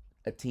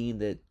a team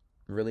that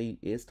really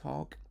is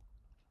talk,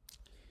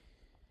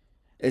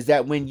 is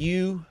that when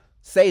you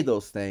say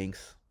those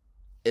things,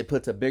 it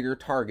puts a bigger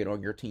target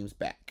on your team's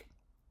back.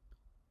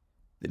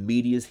 The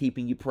media's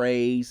heaping you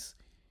praise.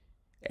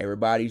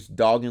 Everybody's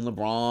dogging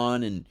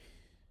LeBron and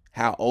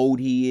how old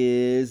he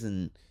is,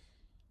 and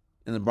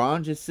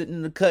LeBron just sitting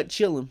in the cut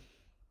chilling.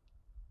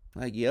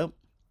 Like, yep,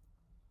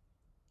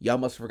 y'all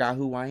must have forgot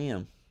who I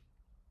am.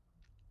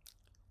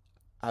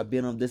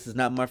 This is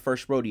not my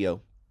first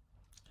rodeo.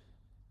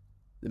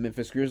 The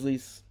Memphis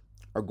Grizzlies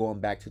are going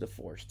back to the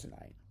Forest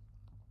tonight.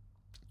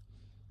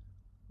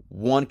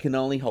 One can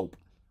only hope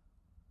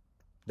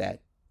that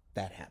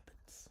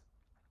happens.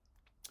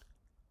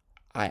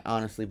 I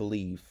honestly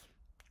believe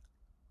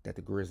that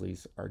the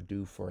Grizzlies are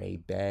due for a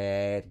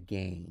bad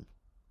game.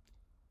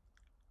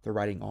 They're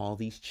writing all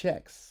these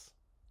checks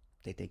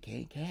that they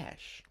can't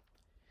cash.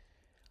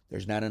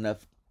 There's not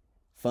enough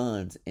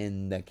funds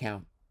in the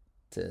account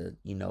to,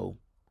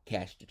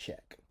 cash the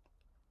check.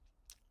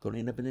 Going to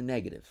end up in the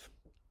negative.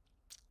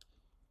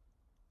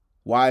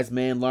 Wise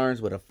man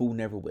learns, but a fool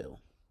never will.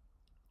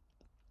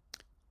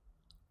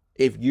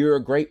 If you're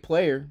a great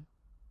player,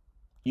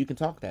 you can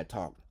talk that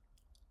talk.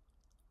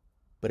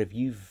 But if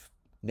you've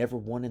never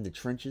won in the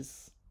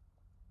trenches,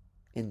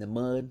 in the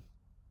mud,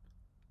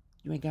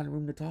 you ain't got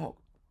room to talk.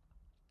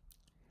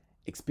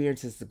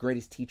 Experience is the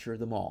greatest teacher of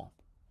them all.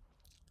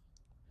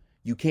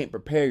 You can't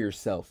prepare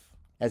yourself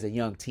as a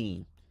young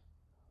team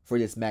for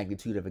this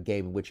magnitude of a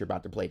game in which you're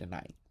about to play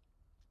tonight.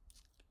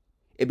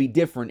 It'd be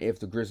different if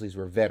the Grizzlies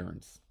were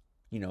veterans,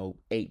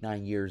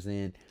 8-9 years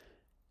in,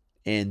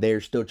 and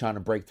they're still trying to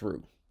break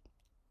through.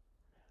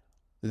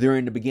 They're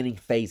in the beginning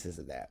phases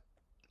of that.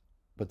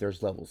 But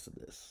there's levels to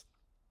this.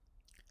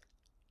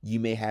 You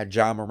may have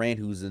John Moran,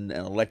 who's an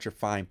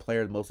electrifying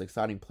player, the most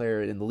exciting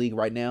player in the league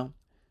right now.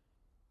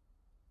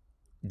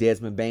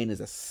 Desmond Bane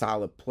is a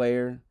solid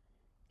player.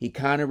 He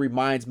kind of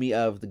reminds me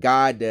of the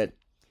guy that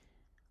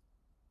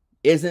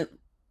isn't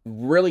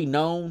really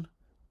known,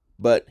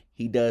 but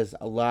he does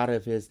a lot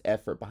of his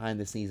effort behind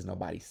the scenes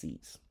nobody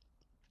sees.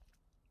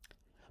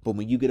 But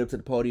when you get up to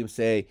the podium and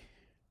say,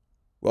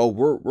 well,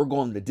 we're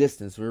going the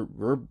distance.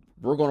 We're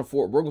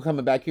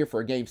coming back here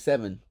for a Game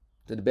 7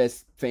 to the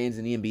best fans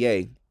in the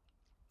NBA.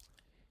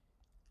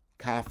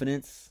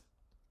 Confidence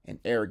and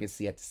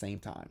arrogancy at the same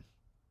time.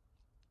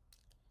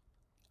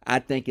 I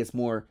think it's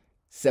more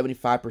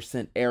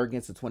 75%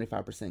 arrogance and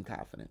 25%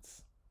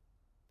 confidence.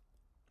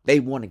 They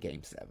won a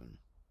Game 7.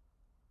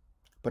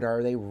 But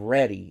are they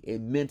ready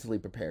and mentally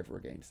prepared for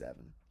a Game 7?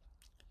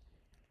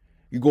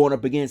 You're going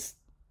up against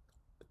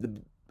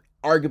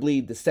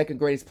arguably the second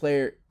greatest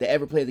player to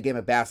ever play the game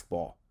of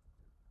basketball.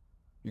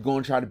 You're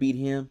going to try to beat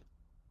him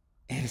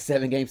in a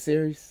 7-game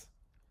series?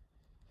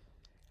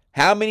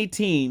 How many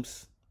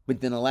teams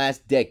within the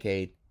last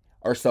decade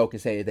or so can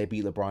say that they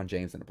beat LeBron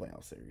James in the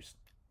playoff series?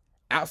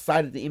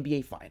 Outside of the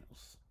NBA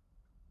Finals.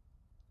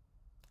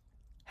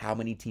 How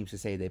many teams can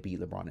say they beat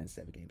LeBron in a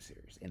 7-game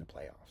series in the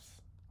playoffs?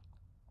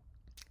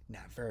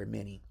 Not very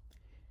many.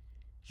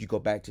 You go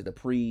back to the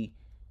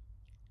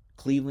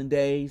pre-Cleveland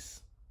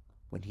days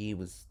when he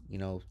was,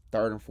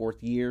 third and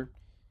fourth year,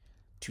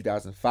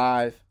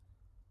 2005,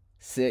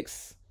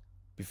 6,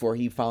 before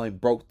he finally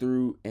broke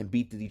through and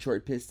beat the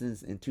Detroit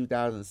Pistons in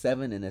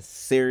 2007 in a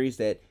series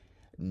that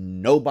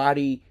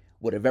nobody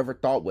would have ever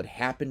thought would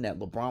happen, that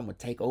LeBron would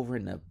take over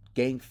in the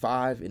Game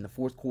 5 in the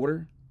fourth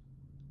quarter.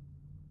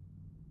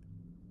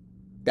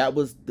 That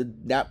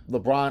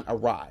LeBron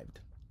arrived.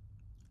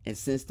 And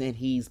since then,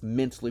 he's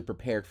mentally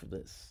prepared for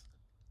this.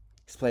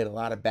 He's played a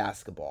lot of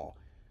basketball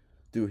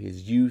through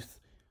his youth,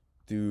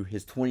 through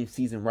his 20th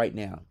season right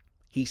now.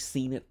 He's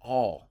seen it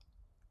all.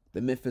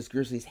 The Memphis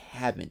Grizzlies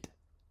haven't.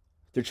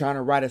 They're trying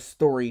to write a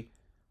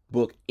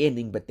storybook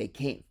ending, but they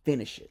can't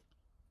finish it.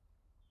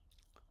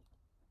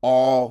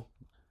 All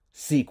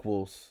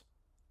sequels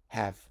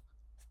have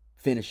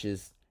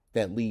finishes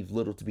that leave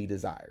little to be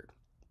desired.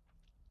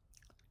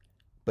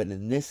 But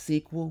in this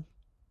sequel,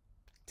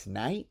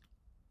 tonight,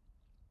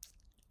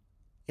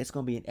 it's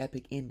going to be an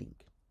epic ending.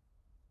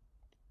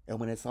 And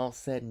when it's all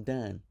said and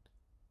done,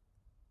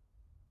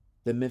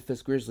 the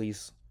Memphis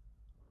Grizzlies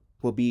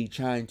will be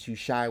trying to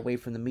shy away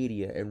from the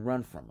media and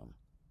run from them.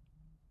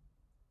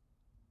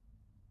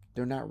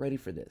 They're not ready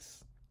for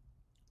this.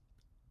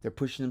 They're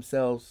pushing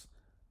themselves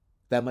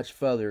that much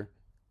further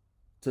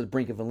to the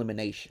brink of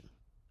elimination.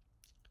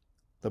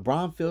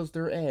 LeBron feels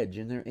their edge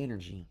and their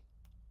energy.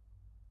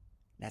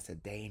 That's a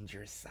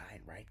dangerous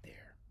sign right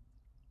there.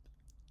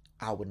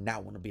 I would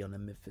not want to be on the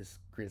Memphis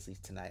Grizzlies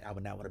tonight. I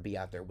would not want to be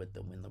out there with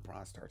them when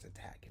LeBron starts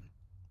attacking.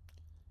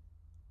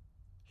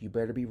 You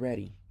better be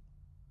ready,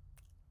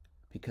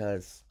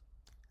 because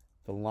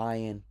the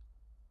Lion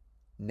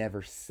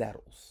never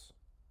settles.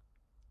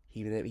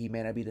 He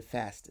may not be the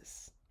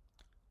fastest,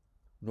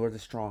 nor the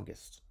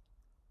strongest,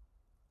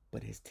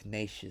 but his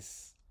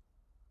tenacious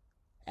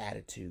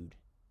attitude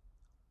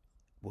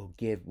will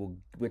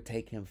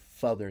take him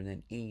further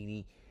than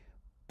any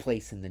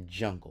place in the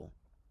jungle.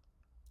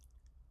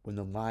 When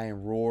the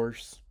lion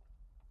roars,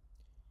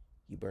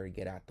 you better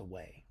get out the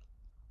way,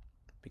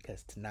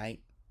 because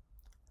tonight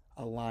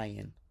a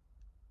lion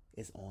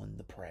is on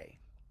the prey.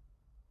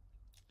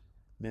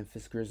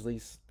 Memphis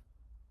Grizzlies,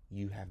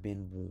 you have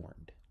been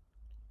warned.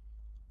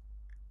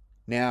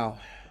 Now,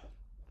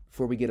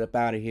 before we get up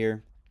out of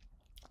here,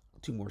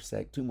 two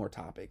more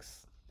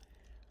topics.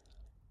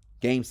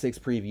 Game 6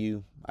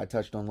 preview, I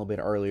touched on a little bit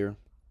earlier.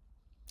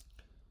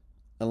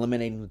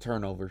 Eliminating the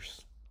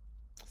turnovers.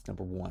 That's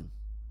number 1.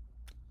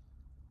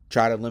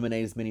 Try to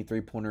eliminate as many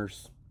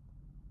three-pointers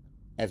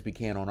as we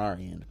can on our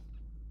end.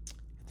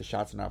 If the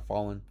shots are not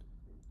falling,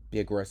 be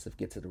aggressive,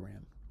 get to the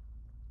rim.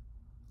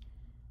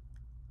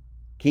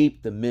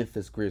 Keep the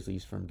Memphis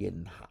Grizzlies from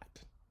getting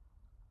hot.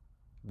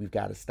 We've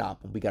got to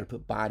stop them. We got to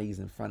put bodies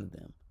in front of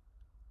them.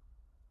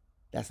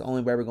 That's the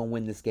only way we're going to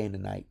win this game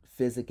tonight.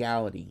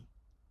 Physicality.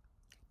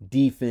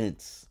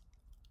 Defense.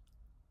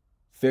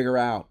 Figure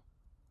out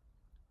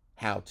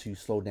how to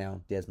slow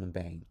down Desmond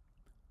Bane.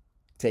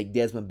 Take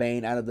Desmond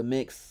Bane out of the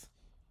mix.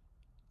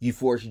 You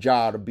force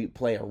Ja to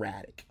play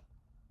erratic,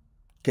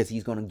 because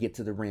he's going to get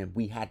to the rim.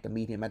 We had to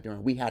meet him at the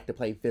rim. We had to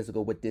play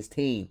physical with this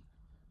team.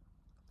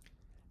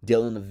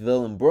 Dylan the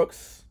Villain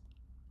Brooks,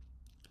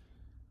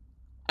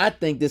 I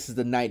think this is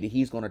the night that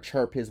he's going to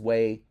chirp his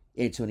way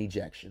into an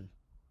ejection.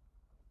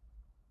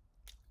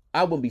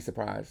 I wouldn't be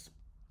surprised.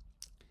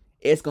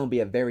 It's going to be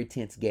a very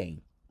tense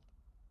game.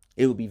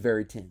 It will be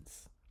very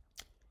tense.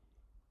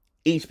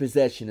 Each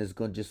possession is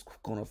going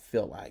to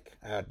feel like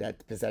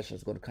that possession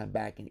is going to come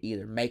back and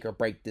either make or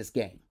break this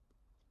game.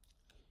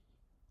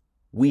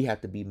 We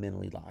have to be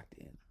mentally locked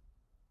in.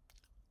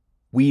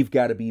 We've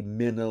got to be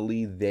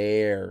mentally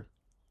there.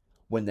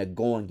 When the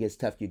going gets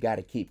tough, you got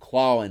to keep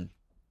clawing.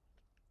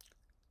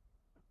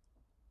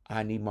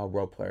 I need my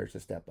role players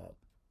to step up.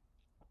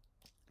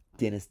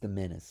 Dennis the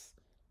Menace,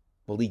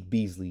 Malik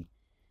Beasley,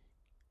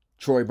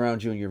 Troy Brown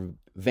Jr.,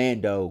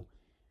 Vando.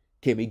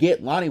 Can we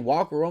get Lonnie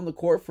Walker on the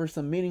court for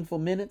some meaningful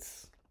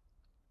minutes?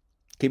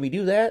 Can we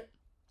do that?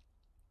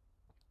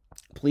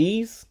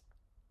 Please?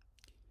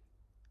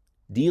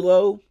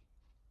 D'Lo,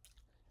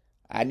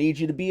 I need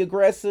you to be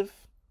aggressive,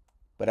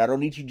 but I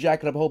don't need you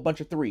jacking up a whole bunch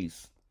of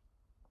threes.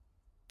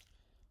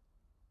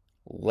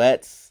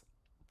 Let's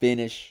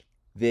finish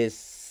this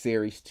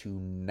series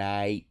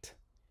tonight.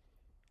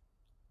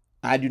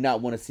 I do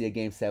not want to see a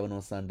Game 7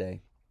 on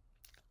Sunday.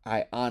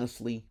 I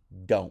honestly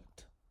don't.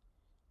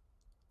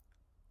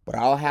 But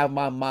I'll have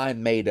my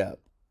mind made up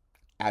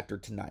after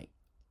tonight.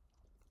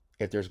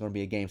 If there's going to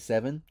be a Game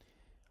 7,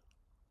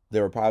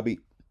 there'll probably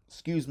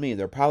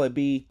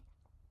be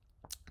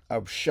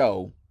a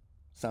show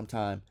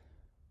sometime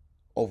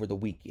over the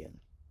weekend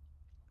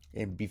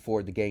and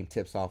before the game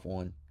tips off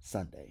on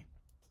Sunday.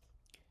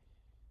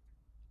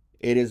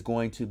 It is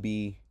going to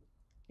be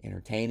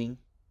entertaining.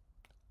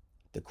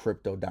 The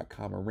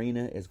Crypto.com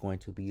arena is going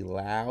to be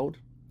loud.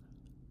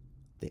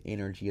 The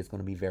energy is going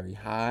to be very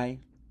high.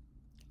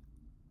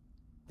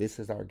 This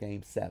is our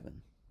Game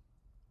 7.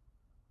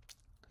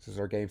 This is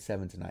our Game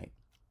 7 tonight.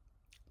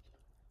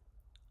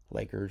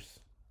 Lakers,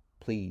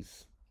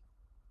 please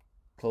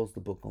close the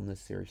book on this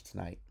series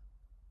tonight.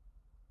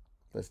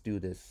 Let's do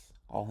this.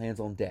 All hands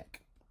on deck.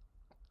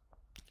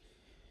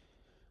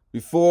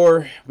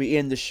 Before we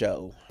end the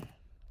show,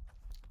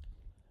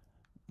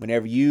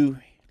 whenever you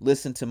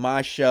listen to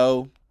my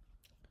show,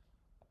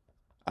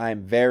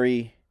 I'm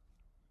very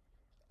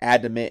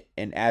adamant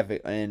and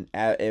an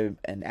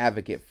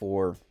advocate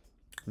for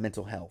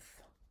mental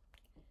health.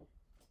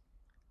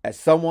 As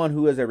someone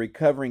who is a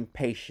recovering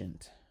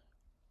patient,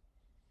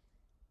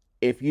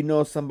 if you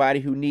know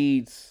somebody who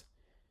needs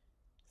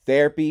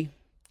therapy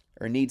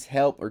or needs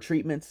help or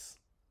treatments,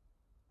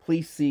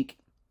 please seek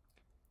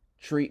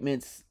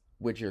treatments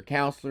with your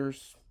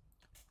counselors,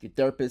 your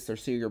therapists, or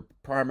see your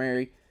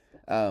primary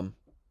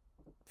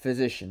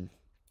physician,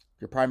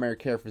 your primary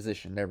care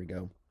physician. There we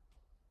go.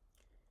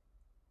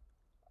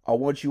 I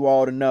want you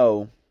all to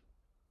know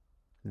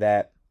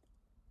that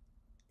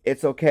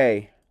it's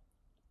okay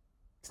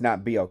to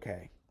not be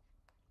okay.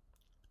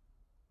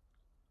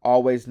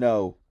 Always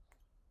know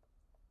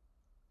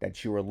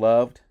that you are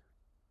loved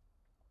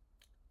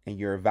and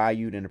you're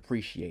valued and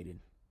appreciated.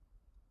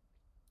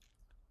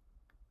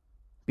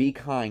 Be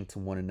kind to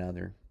one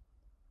another.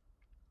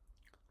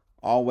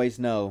 Always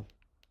know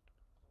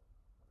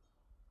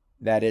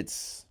that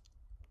it's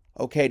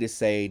okay to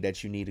say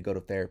that you need to go to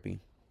therapy.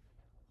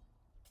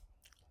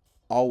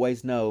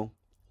 Always know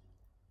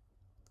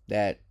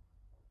that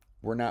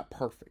we're not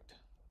perfect.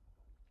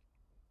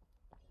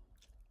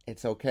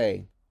 It's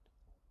okay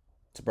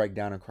to break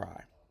down and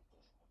cry.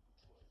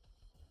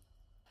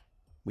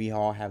 We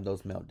all have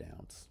those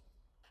meltdowns.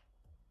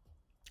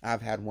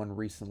 I've had one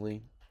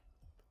recently,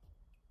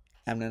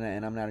 and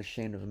I'm not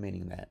ashamed of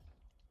admitting that.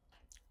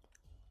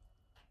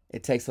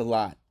 It takes a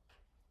lot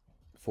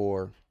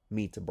for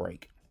me to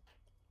break.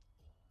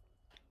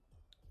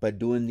 But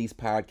doing these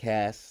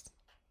podcasts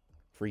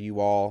for you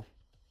all,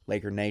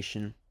 Laker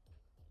Nation,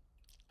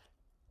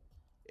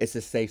 it's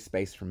a safe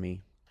space for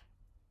me.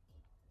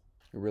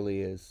 It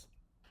really is.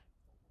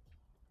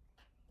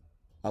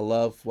 I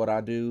love what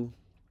I do.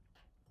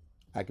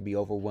 I can be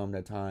overwhelmed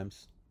at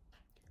times.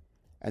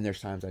 And there's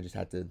times I just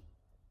have to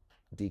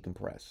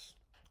decompress.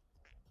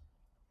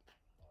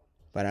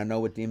 But I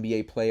know with the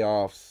NBA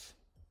playoffs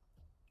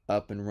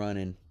up and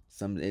running,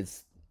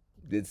 it's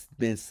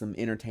been some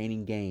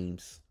entertaining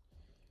games.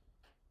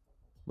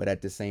 But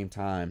at the same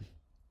time,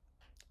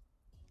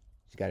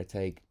 you got to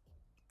take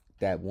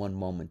that one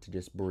moment to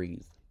just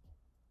breathe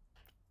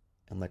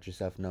and let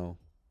yourself know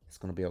it's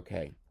going to be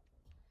okay.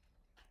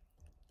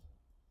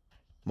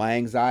 My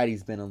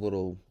anxiety's been a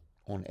little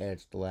on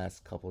edge the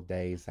last couple of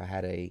days. I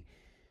had a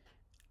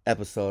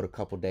episode a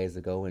couple of days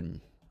ago,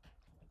 and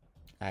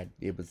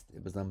it was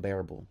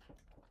unbearable.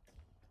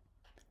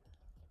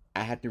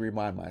 I had to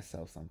remind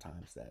myself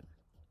sometimes that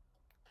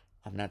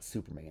I'm not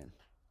Superman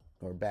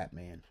or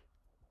Batman.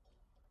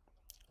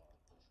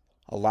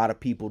 A lot of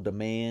people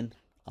demand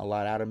a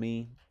lot out of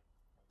me,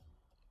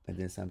 and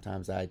then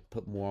sometimes I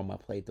put more on my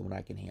plate than what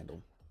I can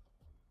handle.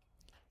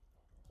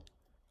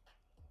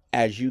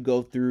 As you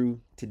go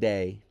through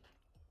today,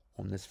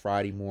 on this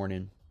Friday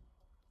morning,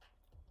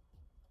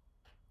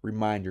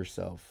 remind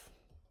yourself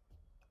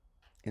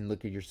and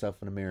look at yourself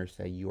in the mirror and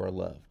say, you are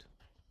loved.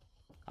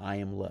 I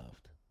am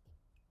loved.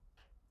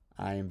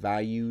 I am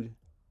valued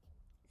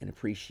and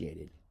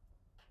appreciated.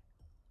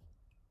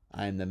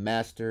 I am the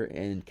master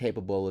and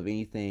capable of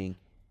anything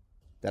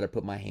that I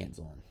put my hands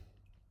on.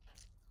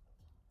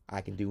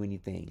 I can do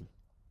anything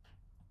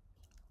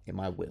in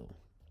my will.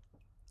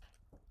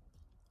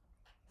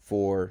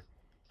 For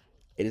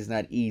it is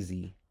not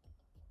easy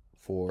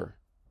for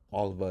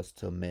all of us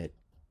to admit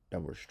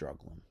that we're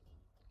struggling.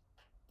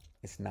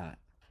 It's not.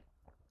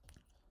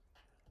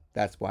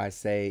 That's why I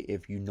say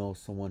if you know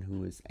someone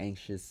who is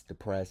anxious,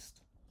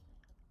 depressed,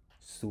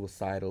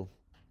 suicidal,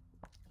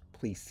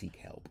 please seek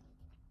help.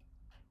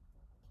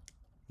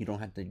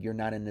 You're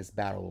not in this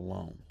battle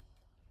alone.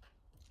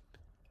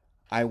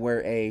 I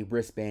wear a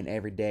wristband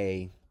every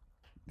day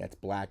that's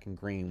black and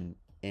green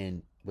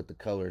and with the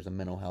colors of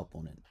mental health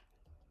on it.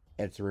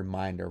 It's a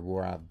reminder of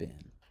where I've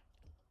been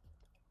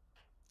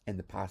and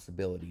the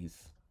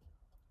possibilities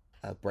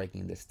of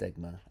breaking the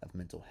stigma of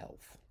mental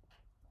health.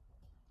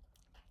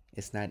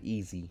 It's not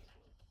easy,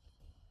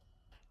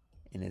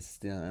 and it's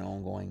still an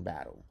ongoing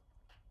battle.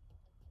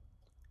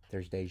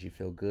 There's days you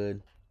feel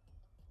good.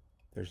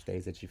 There's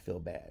days that you feel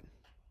bad.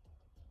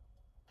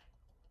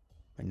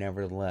 But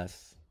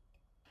nevertheless,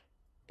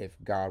 if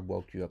God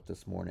woke you up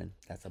this morning,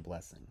 that's a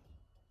blessing.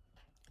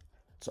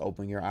 To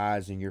open your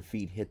eyes and your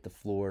feet hit the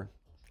floor,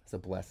 it's a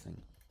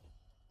blessing.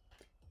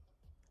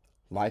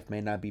 Life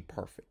may not be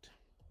perfect,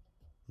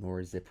 nor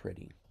is it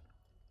pretty.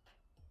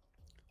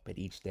 But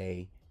each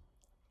day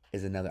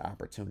is another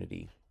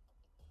opportunity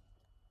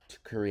to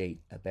create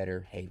a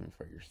better haven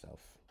for yourself.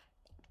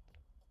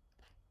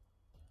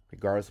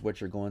 Regardless of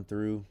what you're going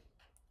through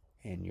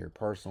in your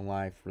personal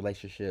life,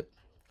 relationship,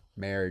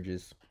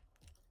 marriages,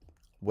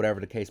 whatever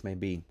the case may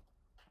be,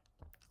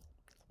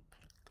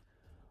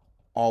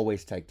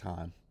 always take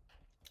time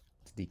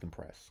to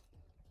decompress.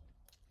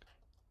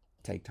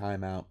 Take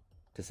time out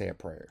to say a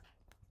prayer.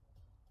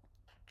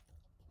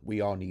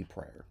 We all need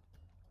prayer,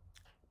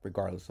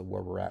 regardless of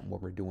where we're at and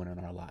what we're doing in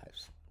our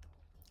lives.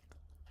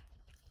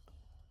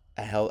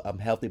 A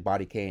healthy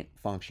body can't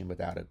function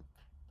without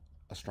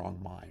a strong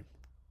mind.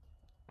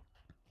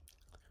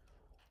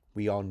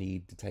 We all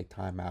need to take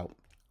time out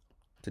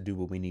to do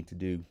what we need to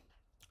do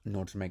in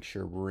order to make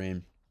sure we're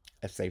in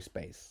a safe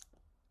space.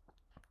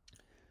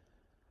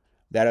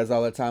 That is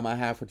all the time I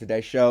have for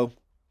today's show.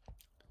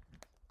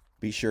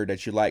 Be sure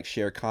that you like,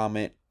 share,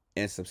 comment,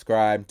 and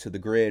subscribe to the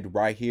GRYD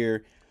right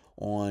here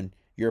on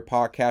your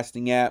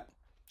podcasting app.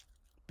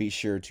 Be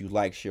sure to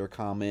like, share,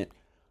 comment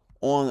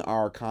on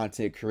our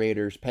content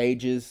creators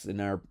pages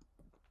and our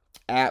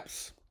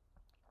apps.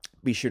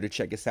 Be sure to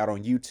check us out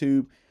on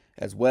YouTube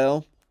as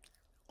well.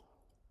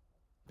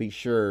 Be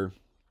sure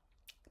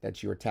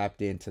that you are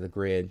tapped into the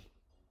GRYD.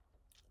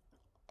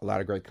 A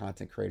lot of great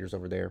content creators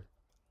over there.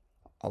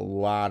 A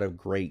lot of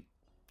great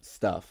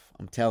stuff.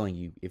 I'm telling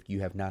you, if you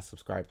have not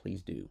subscribed,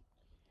 please do.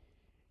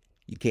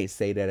 You can't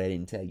say that I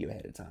didn't tell you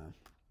ahead of time.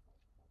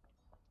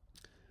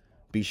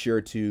 Be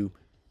sure to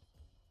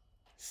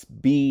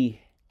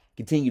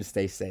continue to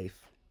stay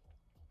safe.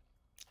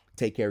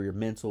 Take care of your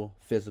mental,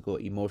 physical,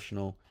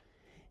 emotional,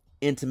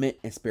 intimate,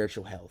 and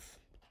spiritual health.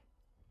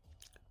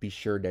 Be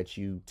sure that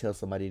you tell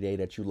somebody today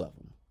that you love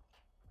them.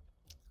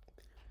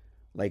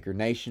 Laker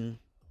Nation,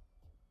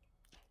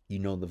 you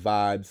know the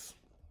vibes.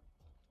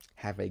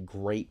 Have a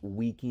great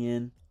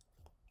weekend.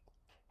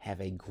 Have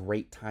a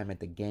great time at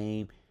the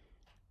game.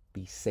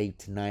 Be safe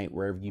tonight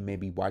wherever you may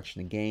be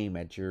watching the game,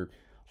 at your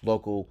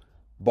local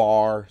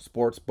bar,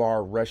 sports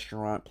bar,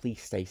 restaurant.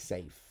 Please stay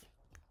safe.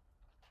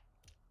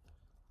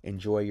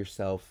 Enjoy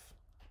yourself.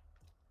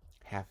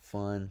 Have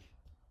fun.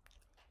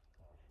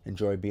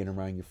 Enjoy being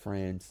around your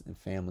friends and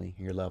family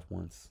and your loved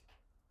ones.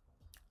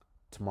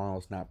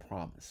 Tomorrow's not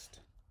promised.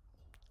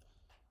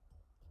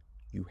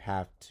 You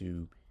have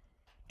to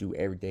do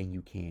everything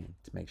you can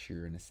to make sure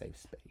you're in a safe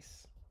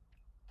space.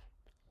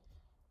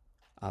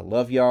 I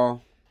love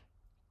y'all.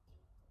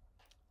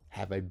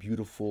 Have a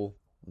beautiful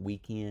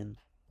weekend.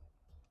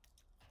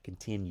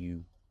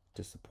 Continue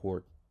to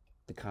support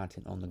the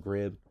content on the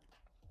GRYD.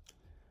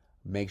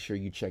 Make sure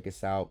you check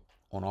us out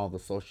on all the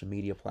social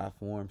media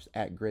platforms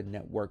at GRYD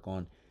Network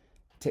on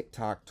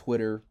TikTok,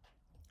 Twitter,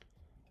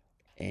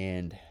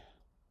 and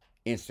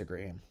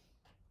Instagram.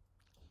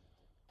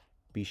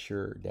 Be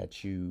sure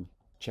that you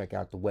check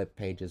out the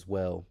webpage as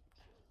well.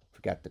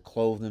 We got the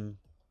clothing,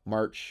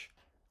 merch,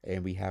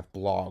 and we have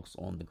blogs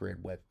on the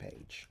GRYD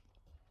webpage.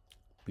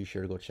 Be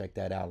sure to go check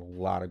that out. A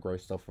lot of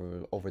great stuff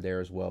over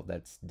there as well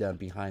that's done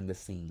behind the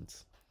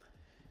scenes.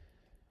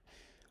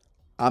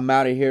 I'm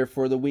out of here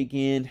for the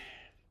weekend.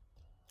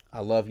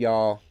 I love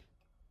y'all.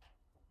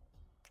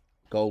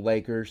 Go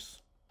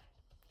Lakers.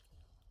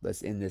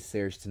 Let's end this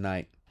series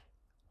tonight.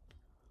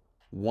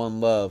 One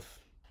love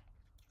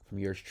from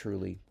yours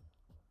truly,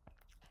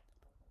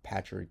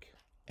 Patrick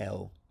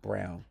L.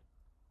 Brown.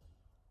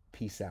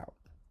 Peace out.